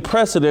taken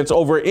precedence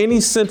over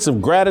any sense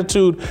of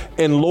gratitude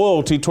and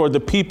loyalty toward the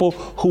people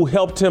who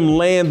helped him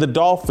land the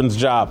Dolphins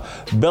job,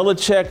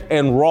 Belichick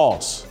and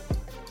Ross.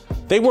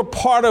 They were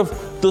part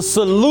of the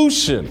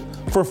solution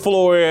for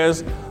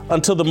Flores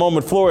until the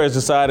moment Flores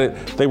decided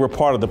they were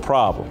part of the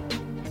problem.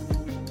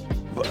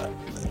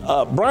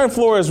 Brian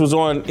Flores was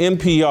on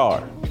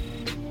NPR,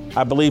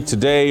 I believe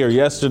today or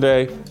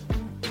yesterday,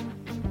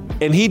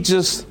 and he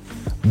just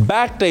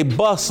backed a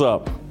bus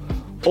up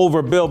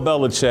over Bill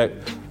Belichick.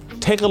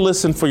 Take a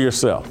listen for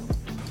yourself.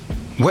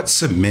 What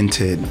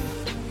cemented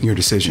your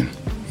decision?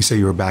 You say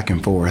you were back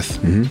and forth.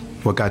 Mm-hmm.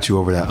 What got you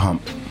over that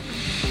hump?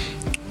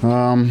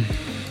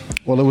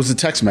 Well, it was a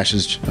text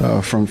message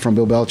from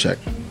Bill Belichick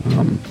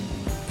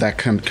that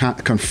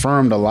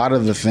confirmed a lot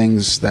of the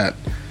things that,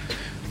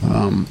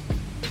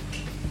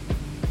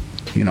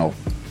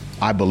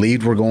 I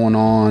believed were going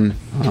on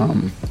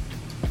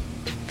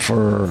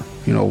for,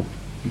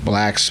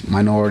 blacks,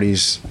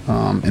 minorities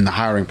in the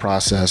hiring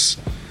process,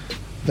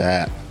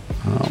 that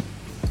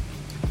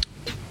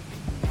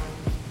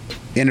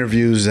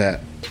interviews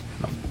that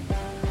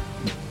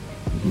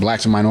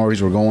blacks and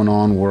minorities were going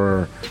on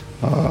were,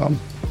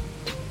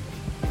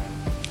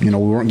 we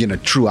weren't getting a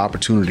true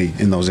opportunity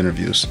in those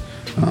interviews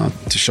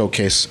to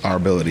showcase our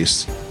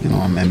abilities,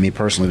 and me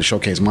personally to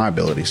showcase my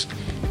abilities.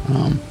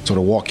 So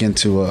to walk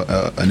into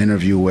an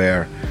interview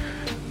where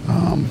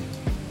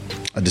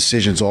a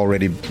decision's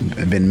already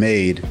been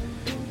made,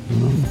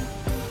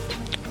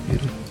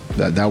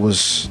 that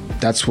was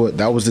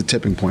the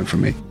tipping point for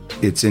me.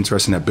 It's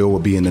interesting that Bill will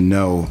be in the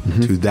know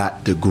to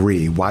that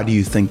degree. Why do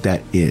you think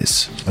that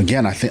is?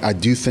 Again, I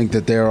do think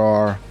that there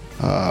are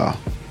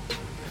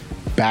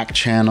back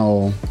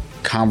channel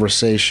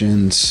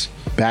conversations,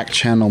 back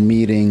channel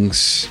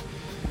meetings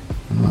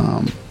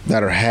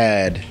that are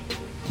had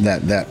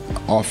that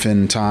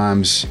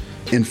oftentimes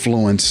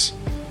influence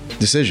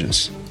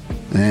decisions.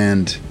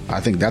 And I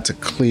think that's a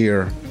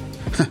clear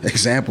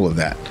example of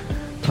that.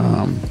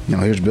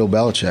 Here's Bill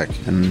Belichick,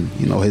 and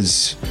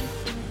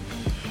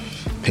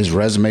his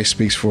resume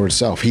speaks for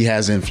itself. He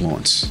has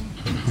influence.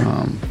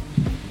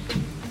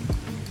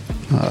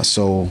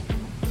 So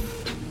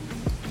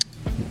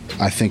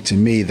I think to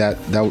me that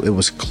it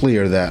was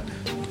clear that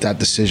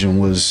decision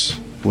was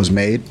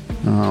made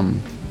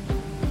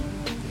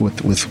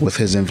with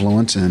his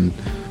influence, and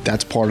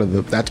that's part of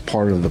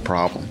the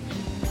problem.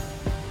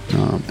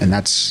 And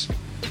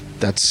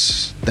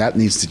that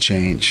needs to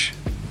change.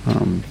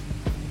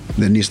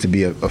 There needs to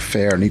be a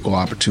fair and equal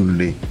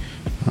opportunity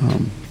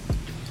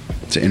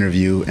to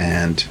interview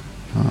and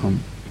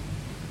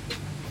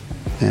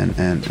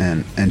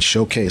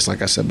showcase,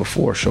 like I said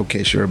before,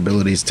 showcase your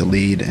abilities to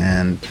lead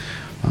and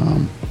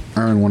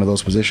earn one of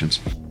those positions.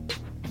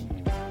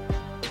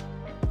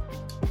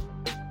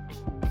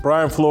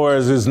 Brian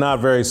Flores is not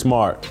very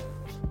smart.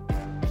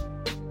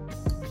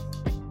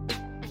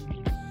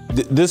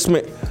 This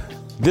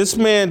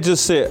man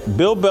just said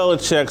Bill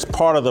Belichick's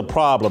part of the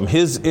problem,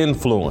 his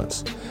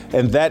influence,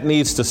 and that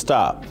needs to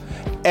stop.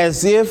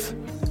 as if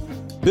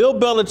Bill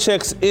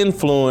Belichick's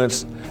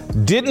influence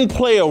didn't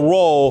play a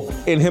role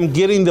in him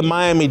getting the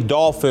Miami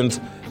Dolphins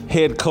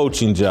head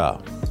coaching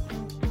job.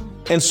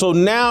 And so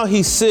now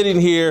he's sitting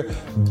here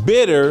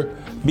bitter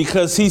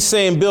because he's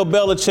saying Bill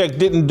Belichick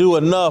didn't do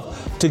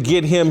enough to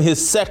get him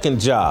his second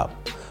job.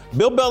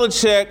 Bill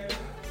Belichick,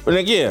 and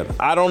again,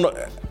 I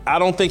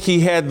don't think he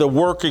had the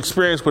work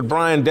experience with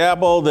Brian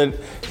Daboll that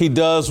he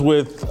does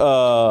with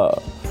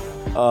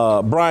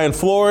Brian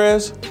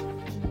Flores.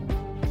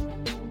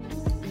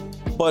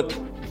 But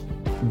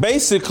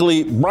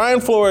basically, Brian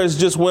Flores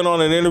just went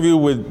on an interview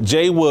with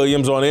Jay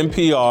Williams on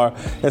NPR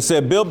and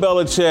said Bill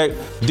Belichick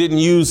didn't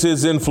use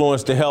his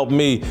influence to help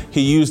me.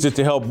 He used it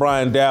to help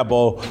Brian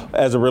Daboll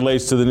as it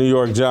relates to the New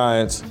York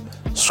Giants.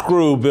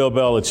 Screw Bill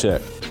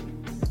Belichick.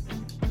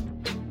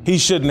 He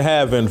shouldn't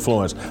have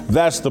influence.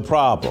 That's the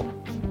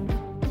problem.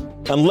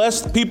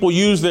 Unless people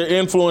use their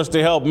influence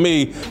to help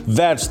me,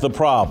 that's the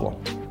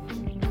problem.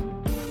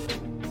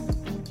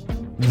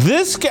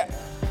 This guy,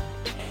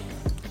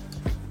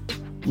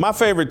 my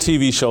favorite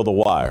TV show, The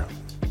Wire.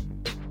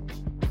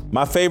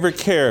 My favorite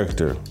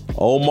character,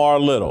 Omar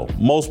Little,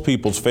 most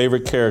people's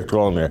favorite character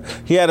on there.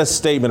 He had a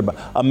statement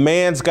about a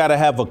man's got to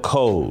have a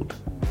code.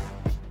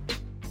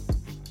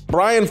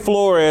 Brian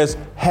Flores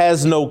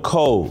has no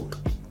code,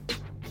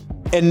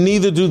 and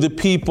neither do the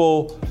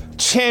people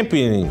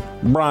championing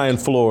Brian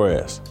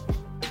Flores.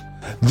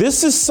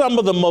 This is some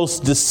of the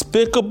most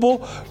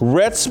despicable,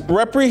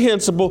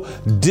 reprehensible,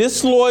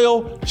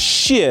 disloyal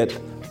shit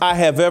I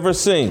have ever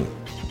seen.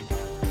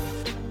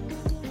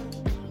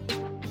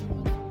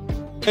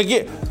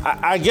 Again,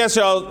 I guess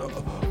y'all,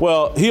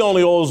 well, he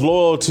only owes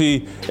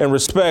loyalty and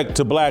respect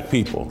to black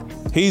people.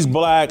 He's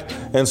black,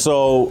 and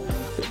so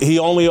he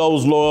only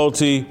owes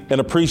loyalty and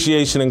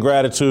appreciation and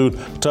gratitude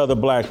to other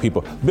black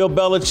people. Bill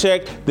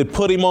Belichick, that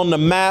put him on the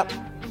map,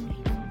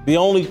 the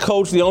only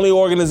coach, the only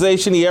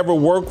organization he ever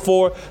worked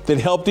for that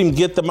helped him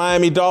get the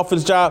Miami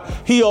Dolphins job,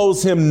 he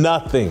owes him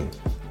nothing.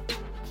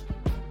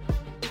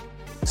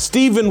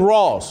 Stephen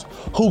Ross,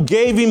 who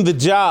gave him the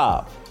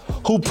job,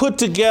 who put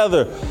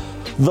together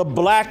the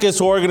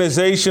blackest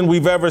organization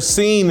we've ever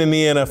seen in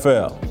the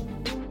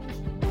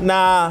NFL.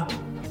 Nah, I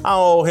don't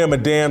owe him a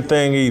damn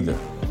thing either.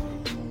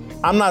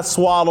 I'm not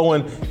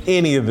swallowing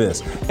any of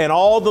this. And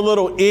all the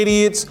little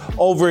idiots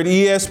over at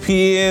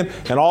ESPN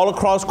and all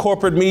across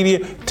corporate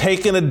media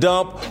taking a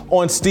dump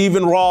on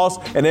Stephen Ross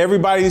and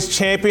everybody's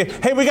champion.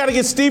 Hey, we got to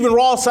get Stephen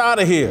Ross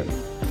out of here.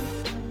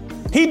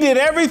 He did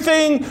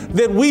everything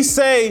that we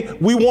say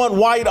we want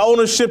white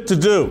ownership to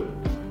do.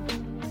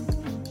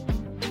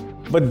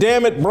 But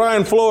damn it,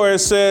 Brian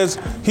Flores says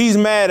he's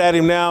mad at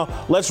him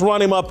now. Let's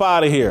run him up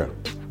out of here.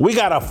 We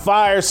got to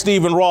fire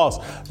Stephen Ross.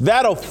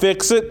 That'll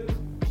fix it.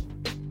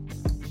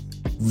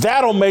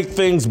 That'll make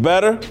things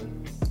better.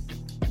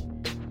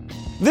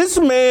 This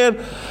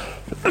man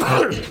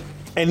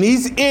and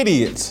these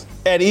idiots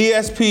at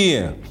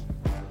ESPN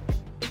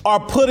are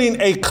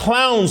putting a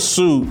clown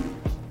suit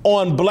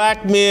on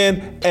black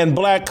men and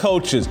black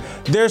coaches.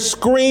 They're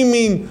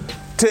screaming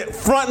to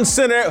front and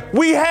center,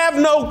 we have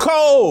no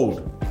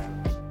code.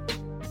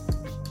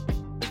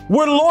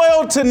 We're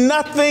loyal to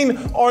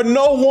nothing or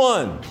no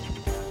one.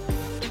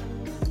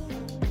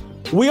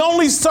 We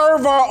only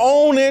serve our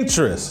own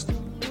interest.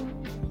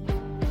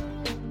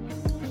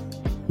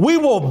 We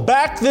will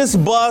back this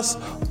bus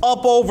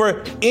up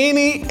over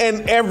any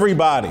and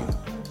everybody.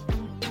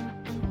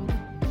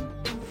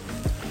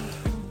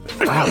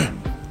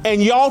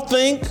 And y'all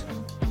think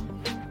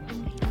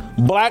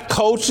black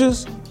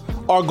coaches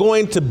are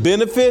going to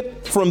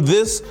benefit from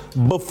this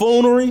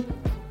buffoonery,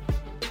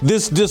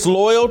 this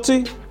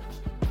disloyalty?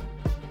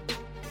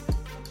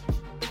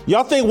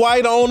 Y'all think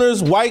white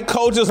owners, white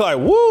coaches like,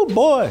 woo,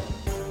 boy.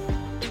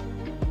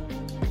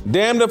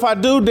 Damned if I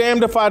do,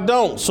 damned if I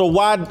don't. So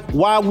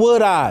why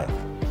would I?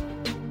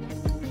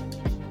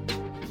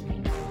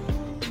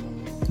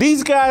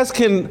 These guys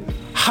can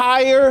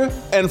hire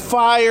and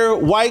fire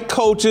white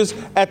coaches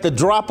at the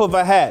drop of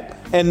a hat,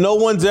 and no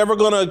one's ever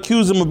going to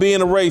accuse them of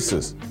being a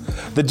racist.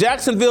 The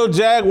Jacksonville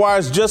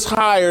Jaguars just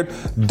hired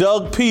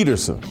Doug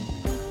Peterson.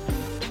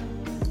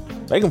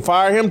 They can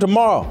fire him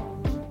tomorrow.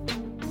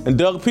 And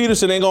Doug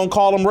Peterson ain't going to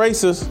call him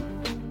racist.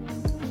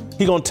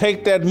 He's going to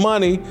take that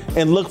money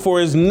and look for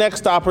his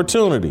next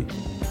opportunity.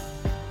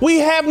 We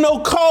have no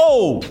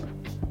code.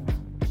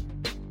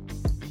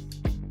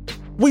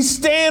 We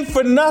stand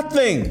for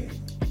nothing.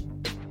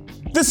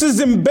 This is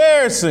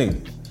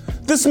embarrassing.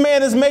 This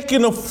man is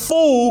making a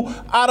fool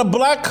out of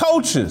black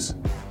coaches.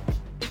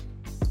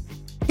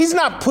 He's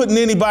not putting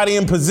anybody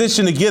in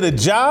position to get a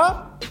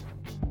job.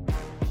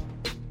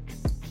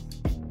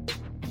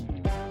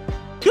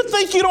 You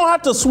think you don't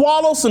have to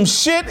swallow some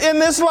shit in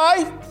this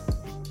life?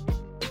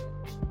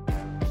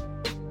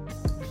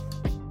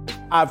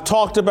 I've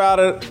talked about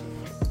it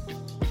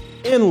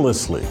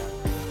endlessly.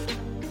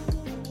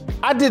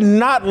 I did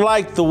not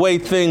like the way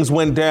things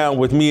went down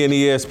with me and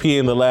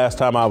ESPN the last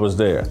time I was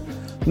there.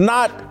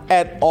 Not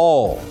at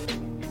all.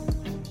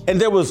 And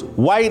there was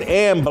white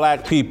and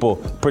black people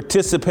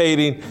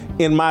participating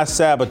in my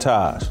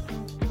sabotage.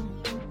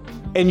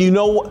 And you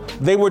know what?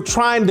 They were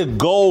trying to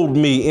goad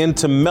me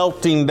into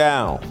melting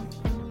down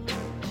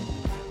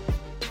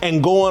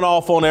and going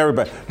off on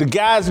everybody. The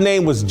guy's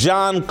name was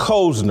John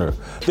Kozner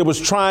that was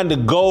trying to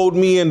goad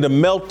me into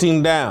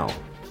melting down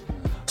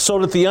so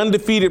that the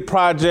Undefeated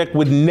Project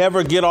would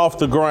never get off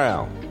the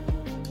ground.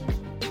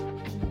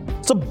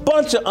 It's a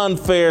bunch of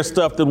unfair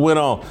stuff that went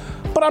on,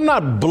 but I'm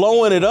not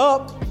blowing it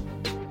up.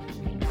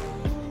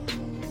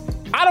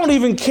 I don't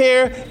even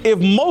care if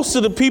most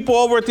of the people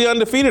over at the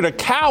Undefeated are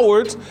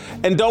cowards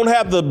and don't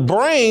have the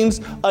brains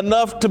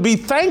enough to be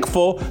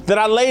thankful that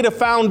I laid a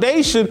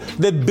foundation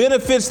that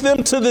benefits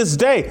them to this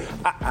day.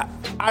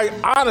 I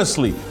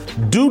honestly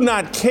do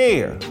not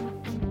care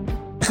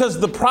because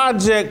the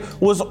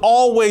project was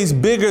always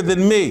bigger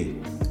than me.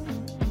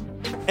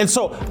 And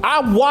so I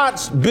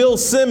watched Bill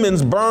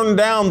Simmons burn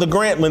down the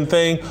Grantland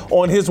thing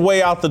on his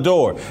way out the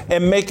door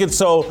and make it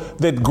so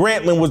that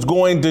Grantland was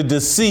going to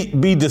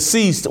be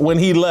deceased when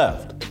he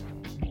left.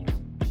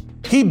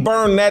 He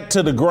burned that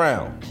to the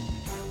ground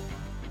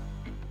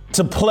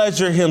to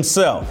pleasure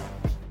himself.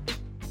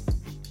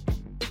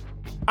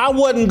 I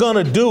wasn't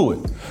gonna do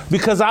it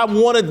because I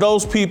wanted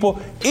those people,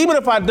 even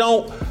if I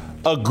don't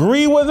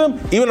agree with them,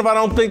 even if I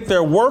don't think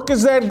their work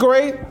is that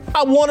great,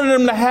 I wanted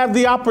them to have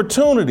the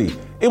opportunity.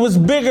 It was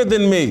bigger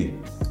than me.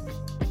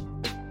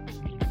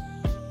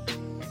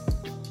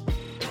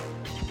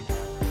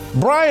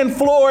 Brian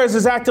Flores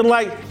is acting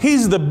like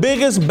he's the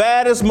biggest,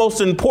 baddest, most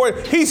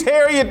important. He's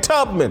Harriet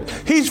Tubman.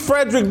 He's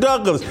Frederick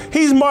Douglass.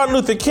 He's Martin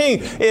Luther King.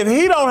 If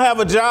he don't have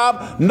a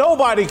job,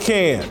 nobody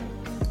can.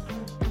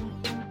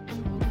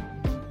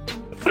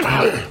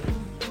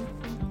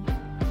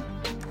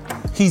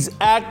 He's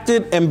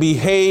acted and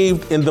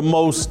behaved in the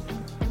most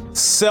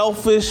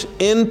selfish,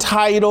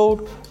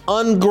 entitled,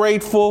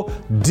 ungrateful,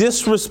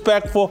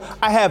 disrespectful.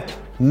 I have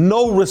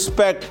no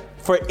respect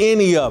for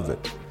any of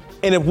it.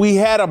 And if we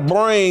had a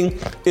brain,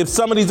 if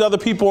some of these other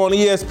people on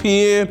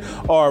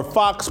ESPN or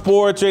Fox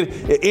Sports, or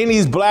any of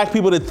these black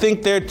people that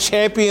think they're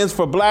champions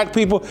for black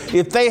people,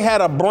 if they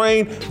had a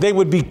brain, they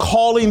would be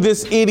calling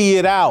this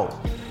idiot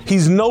out.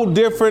 He's no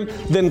different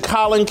than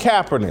Colin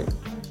Kaepernick.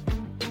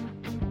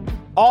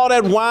 All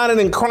that whining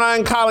and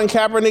crying Colin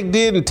Kaepernick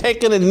did and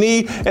taking a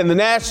knee and the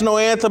national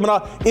anthem and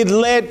all, it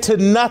led to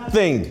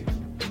nothing.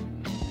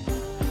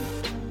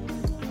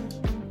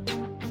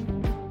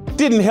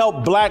 Didn't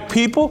help black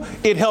people.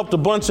 It helped a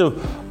bunch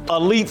of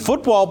elite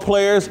football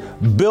players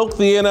bilk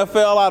the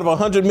NFL out of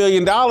 $100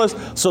 million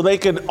so they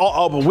could,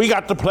 we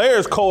got the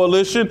Players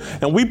Coalition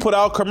and we put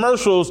out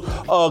commercials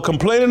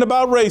complaining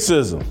about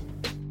racism.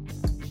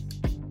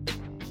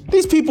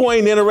 These people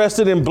ain't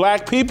interested in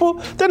black people.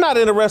 They're not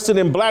interested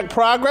in black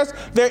progress.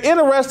 They're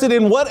interested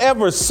in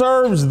whatever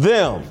serves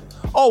them.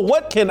 Oh,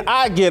 what can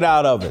I get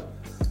out of it?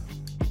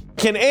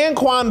 Can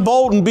Anquan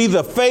Bolden be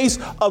the face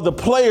of the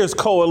Players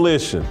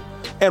Coalition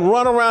and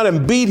run around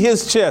and beat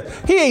his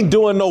chest? He ain't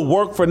doing no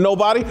work for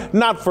nobody,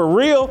 not for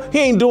real. He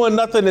ain't doing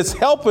nothing that's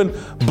helping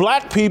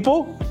black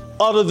people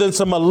other than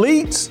some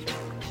elites.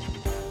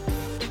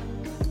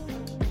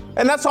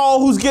 And that's all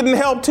who's getting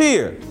helped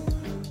here.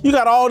 You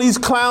got all these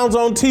clowns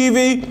on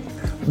TV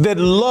that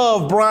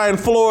love Brian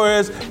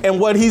Flores and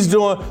what he's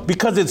doing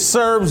because it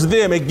serves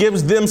them. It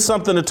gives them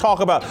something to talk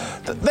about.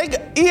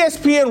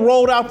 ESPN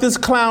rolled out this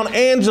clown,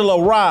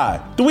 Angela Rye.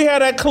 Do we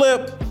have that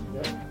clip?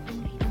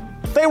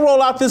 They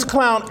roll out this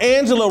clown,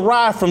 Angela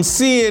Rye from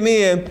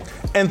CNN,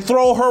 and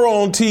throw her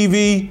on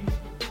TV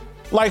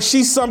like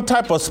she's some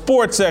type of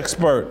sports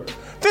expert.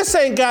 This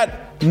ain't got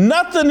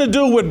nothing to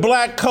do with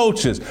black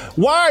coaches.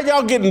 Why are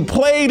y'all getting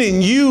played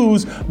and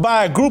used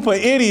by a group of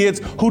idiots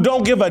who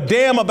don't give a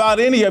damn about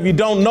any of you,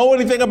 don't know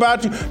anything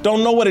about you,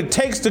 don't know what it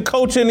takes to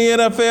coach in the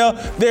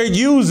NFL? They're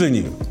using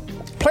you.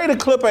 Play the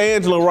clip of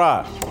Angela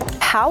Rye.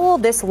 How will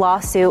this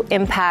lawsuit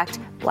impact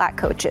black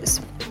coaches?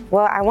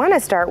 Well, I want to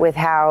start with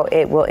how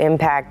it will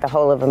impact the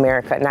whole of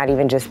America, not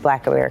even just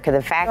Black America. The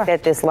fact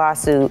that this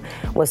lawsuit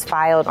was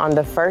filed on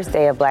the first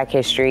day of Black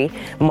History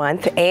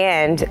Month,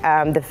 and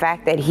the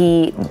fact that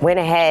he went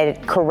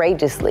ahead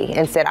courageously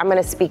and said, I'm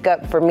going to speak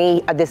up for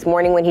me. This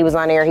morning when he was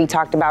on air, he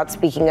talked about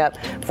speaking up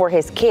for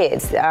his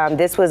kids.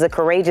 This was a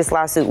courageous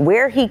lawsuit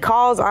where he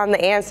calls on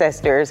the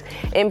ancestors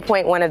in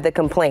point one of the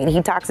complaint.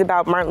 He talks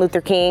about Martin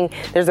Luther King.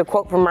 There's a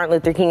quote from Martin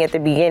Luther King at the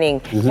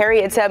beginning.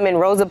 Harriet Tubman,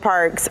 Rosa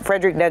Parks,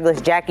 Frederick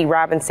Douglass, Jackie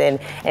Robinson,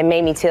 and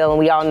Mamie Till, and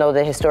we all know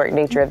the historic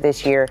nature of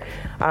this year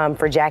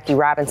for Jackie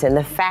Robinson.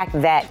 The fact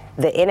that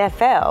the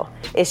NFL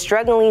is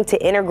struggling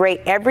to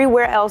integrate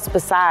everywhere else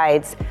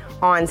besides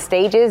on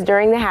stages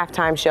during the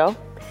halftime show,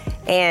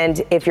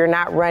 and if you're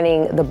not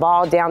running the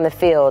ball down the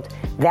field,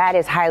 that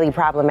is highly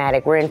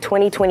problematic. We're in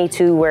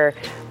 2022 where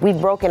we've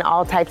broken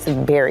all types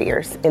of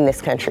barriers in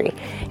this country,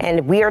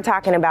 and we are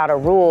talking about a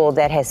rule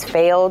that has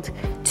failed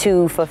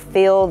to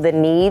fulfill the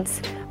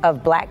needs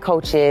of black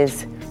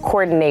coaches,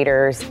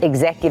 coordinators,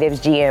 executives,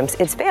 GMs.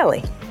 It's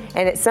failing.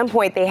 And at some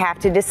point they have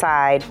to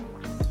decide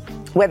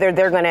whether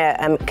they're going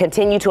to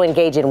continue to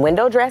engage in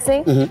window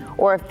dressing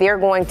or if they're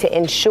going to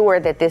ensure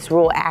that this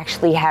rule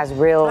actually has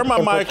real Turn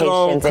my mic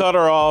on, cut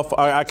her off.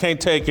 I can't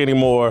take any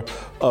more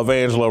of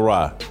Angela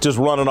Rye. Just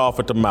running off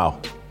at the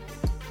mouth.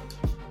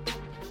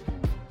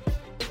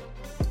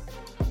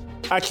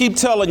 I keep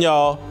telling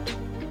y'all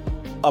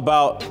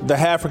about the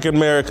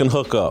African-American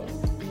hookup.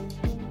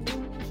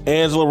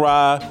 Angela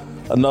Rye,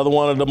 another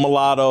one of the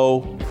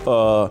mulatto.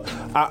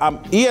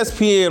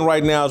 ESPN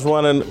right now is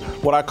running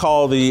what I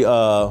call the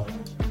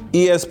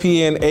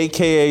ESPN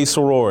AKA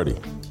sorority.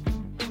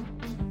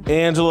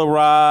 Angela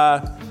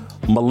Rye,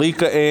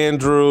 Malika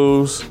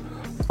Andrews,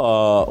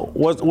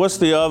 what's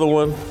the other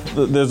one?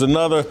 There's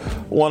another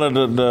one of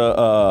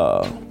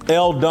the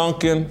L.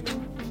 Duncan,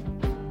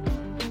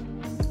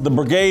 the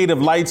Brigade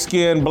of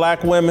Light-Skinned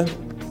Black Women,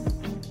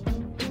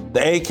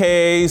 the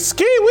AKA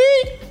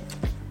Ski-Wee.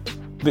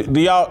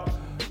 Do y'all,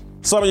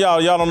 some of y'all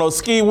don't know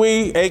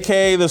Ski-Wee,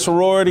 AKA the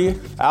sorority,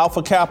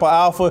 Alpha Kappa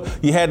Alpha.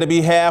 You had to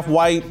be half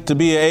white to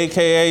be an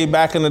AKA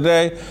back in the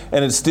day,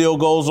 and it still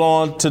goes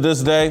on to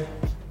this day.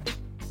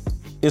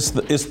 It's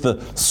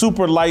the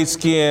super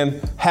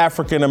light-skinned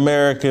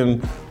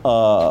African-American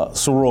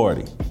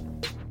sorority.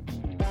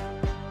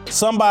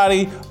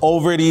 Somebody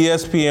over at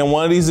ESPN,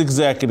 one of these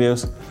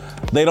executives,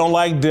 they don't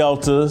like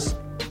deltas,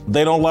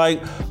 they don't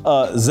like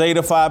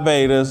Zeta Phi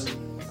Betas,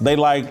 they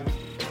like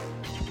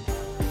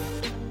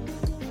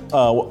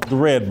the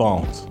red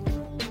bones.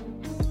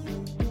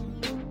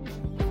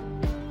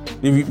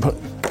 If you put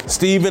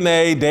Stephen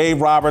A., Dave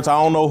Roberts,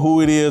 I don't know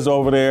who it is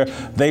over there.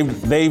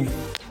 They've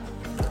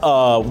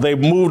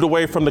moved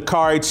away from the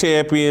Kari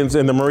Champions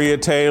and the Maria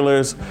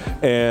Taylors,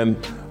 and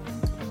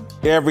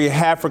every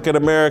African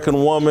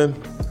American woman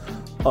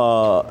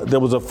that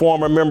was a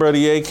former member of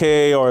the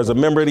AKA or is a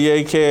member of the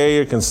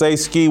AKA or can say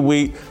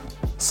ski-wheat,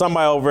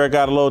 somebody over there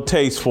got a little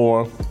taste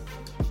for them.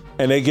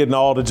 And they getting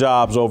all the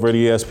jobs over at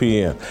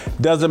ESPN.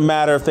 Doesn't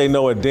matter if they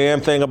know a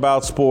damn thing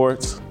about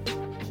sports.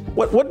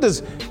 What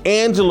does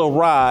Angela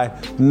Rye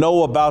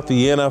know about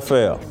the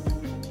NFL?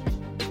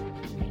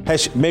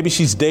 Maybe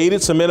she's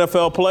dated some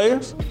NFL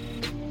players?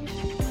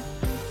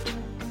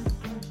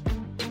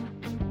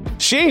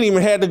 She ain't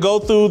even had to go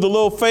through the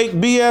little fake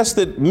BS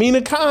that Mina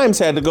Kimes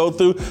had to go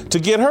through to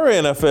get her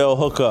NFL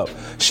hookup.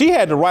 She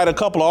had to write a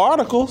couple of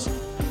articles.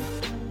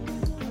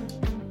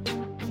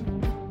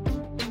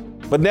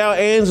 But now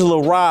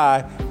Angela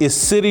Rye is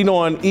sitting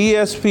on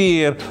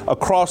ESPN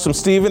across from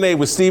Stephen A.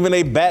 with Stephen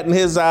A. batting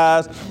his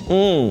eyes,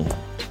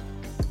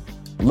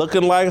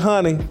 looking like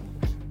honey.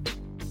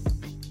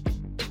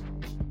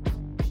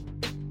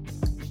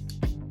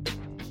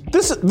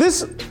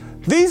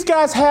 These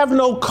guys have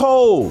no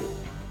code.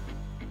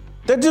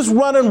 They're just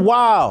running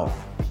wild.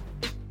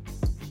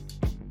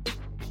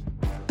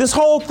 This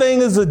whole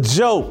thing is a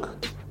joke.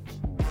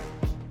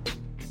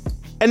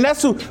 And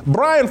that's who,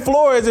 Brian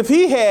Flores, if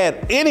he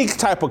had any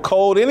type of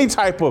code, any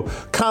type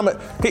of comment,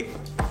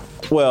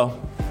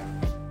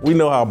 we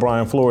know how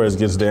Brian Flores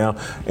gets down.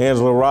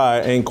 Angela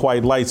Rye ain't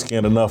quite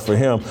light-skinned enough for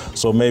him,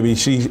 so maybe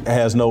she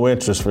has no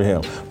interest for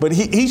him. But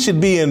he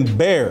should be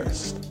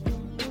embarrassed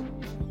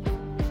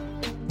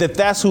that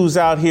that's who's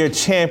out here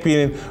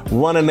championing,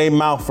 running their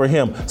mouth for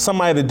him.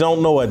 Somebody that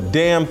don't know a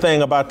damn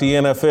thing about the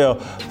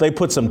NFL, they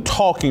put some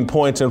talking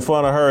points in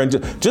front of her and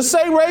just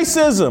say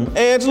racism,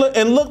 Angela,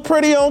 and look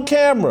pretty on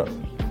camera.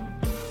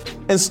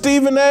 And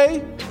Stephen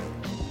A.,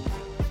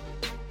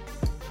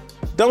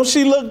 don't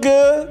she look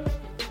good?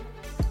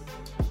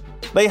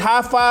 They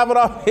high-fiving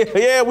off.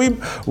 Yeah, we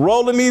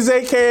rolling these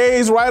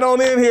AKAs right on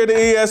in here to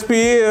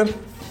ESPN.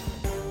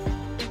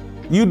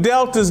 You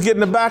Deltas get in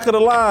the back of the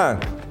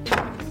line.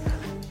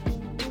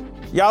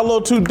 Y'all a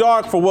little too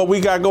dark for what we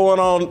got going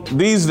on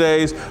these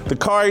days. The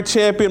Kari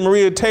Champion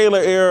Maria Taylor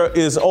era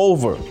is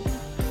over.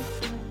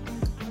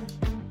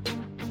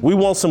 We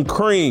want some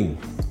cream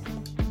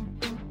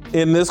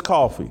in this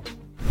coffee.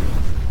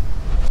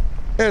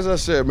 As I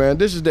said, man,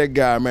 this is that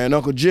guy, man,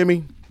 Uncle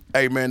Jimmy.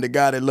 Hey, man, the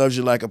guy that loves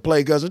you like a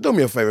play cousin. Do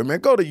me a favor, man.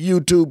 Go to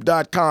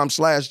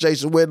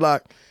youtube.com/Jason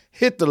Whitlock.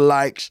 Hit the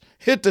likes,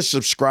 hit the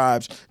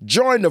subscribes,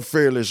 join the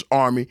Fearless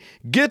Army,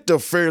 get the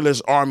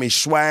Fearless Army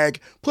swag,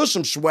 put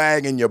some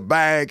swag in your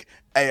bag.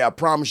 Hey, I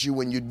promise you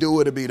when you do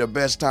it, it'll be the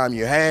best time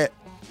you had.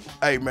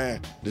 Hey, man,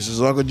 this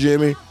is Uncle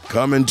Jimmy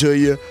coming to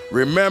you.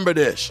 Remember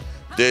this.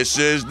 This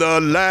is the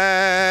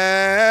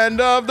land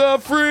of the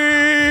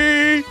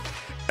free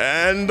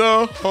and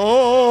the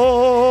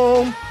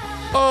home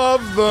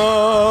of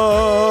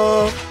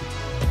the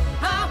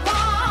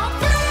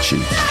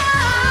Chiefs.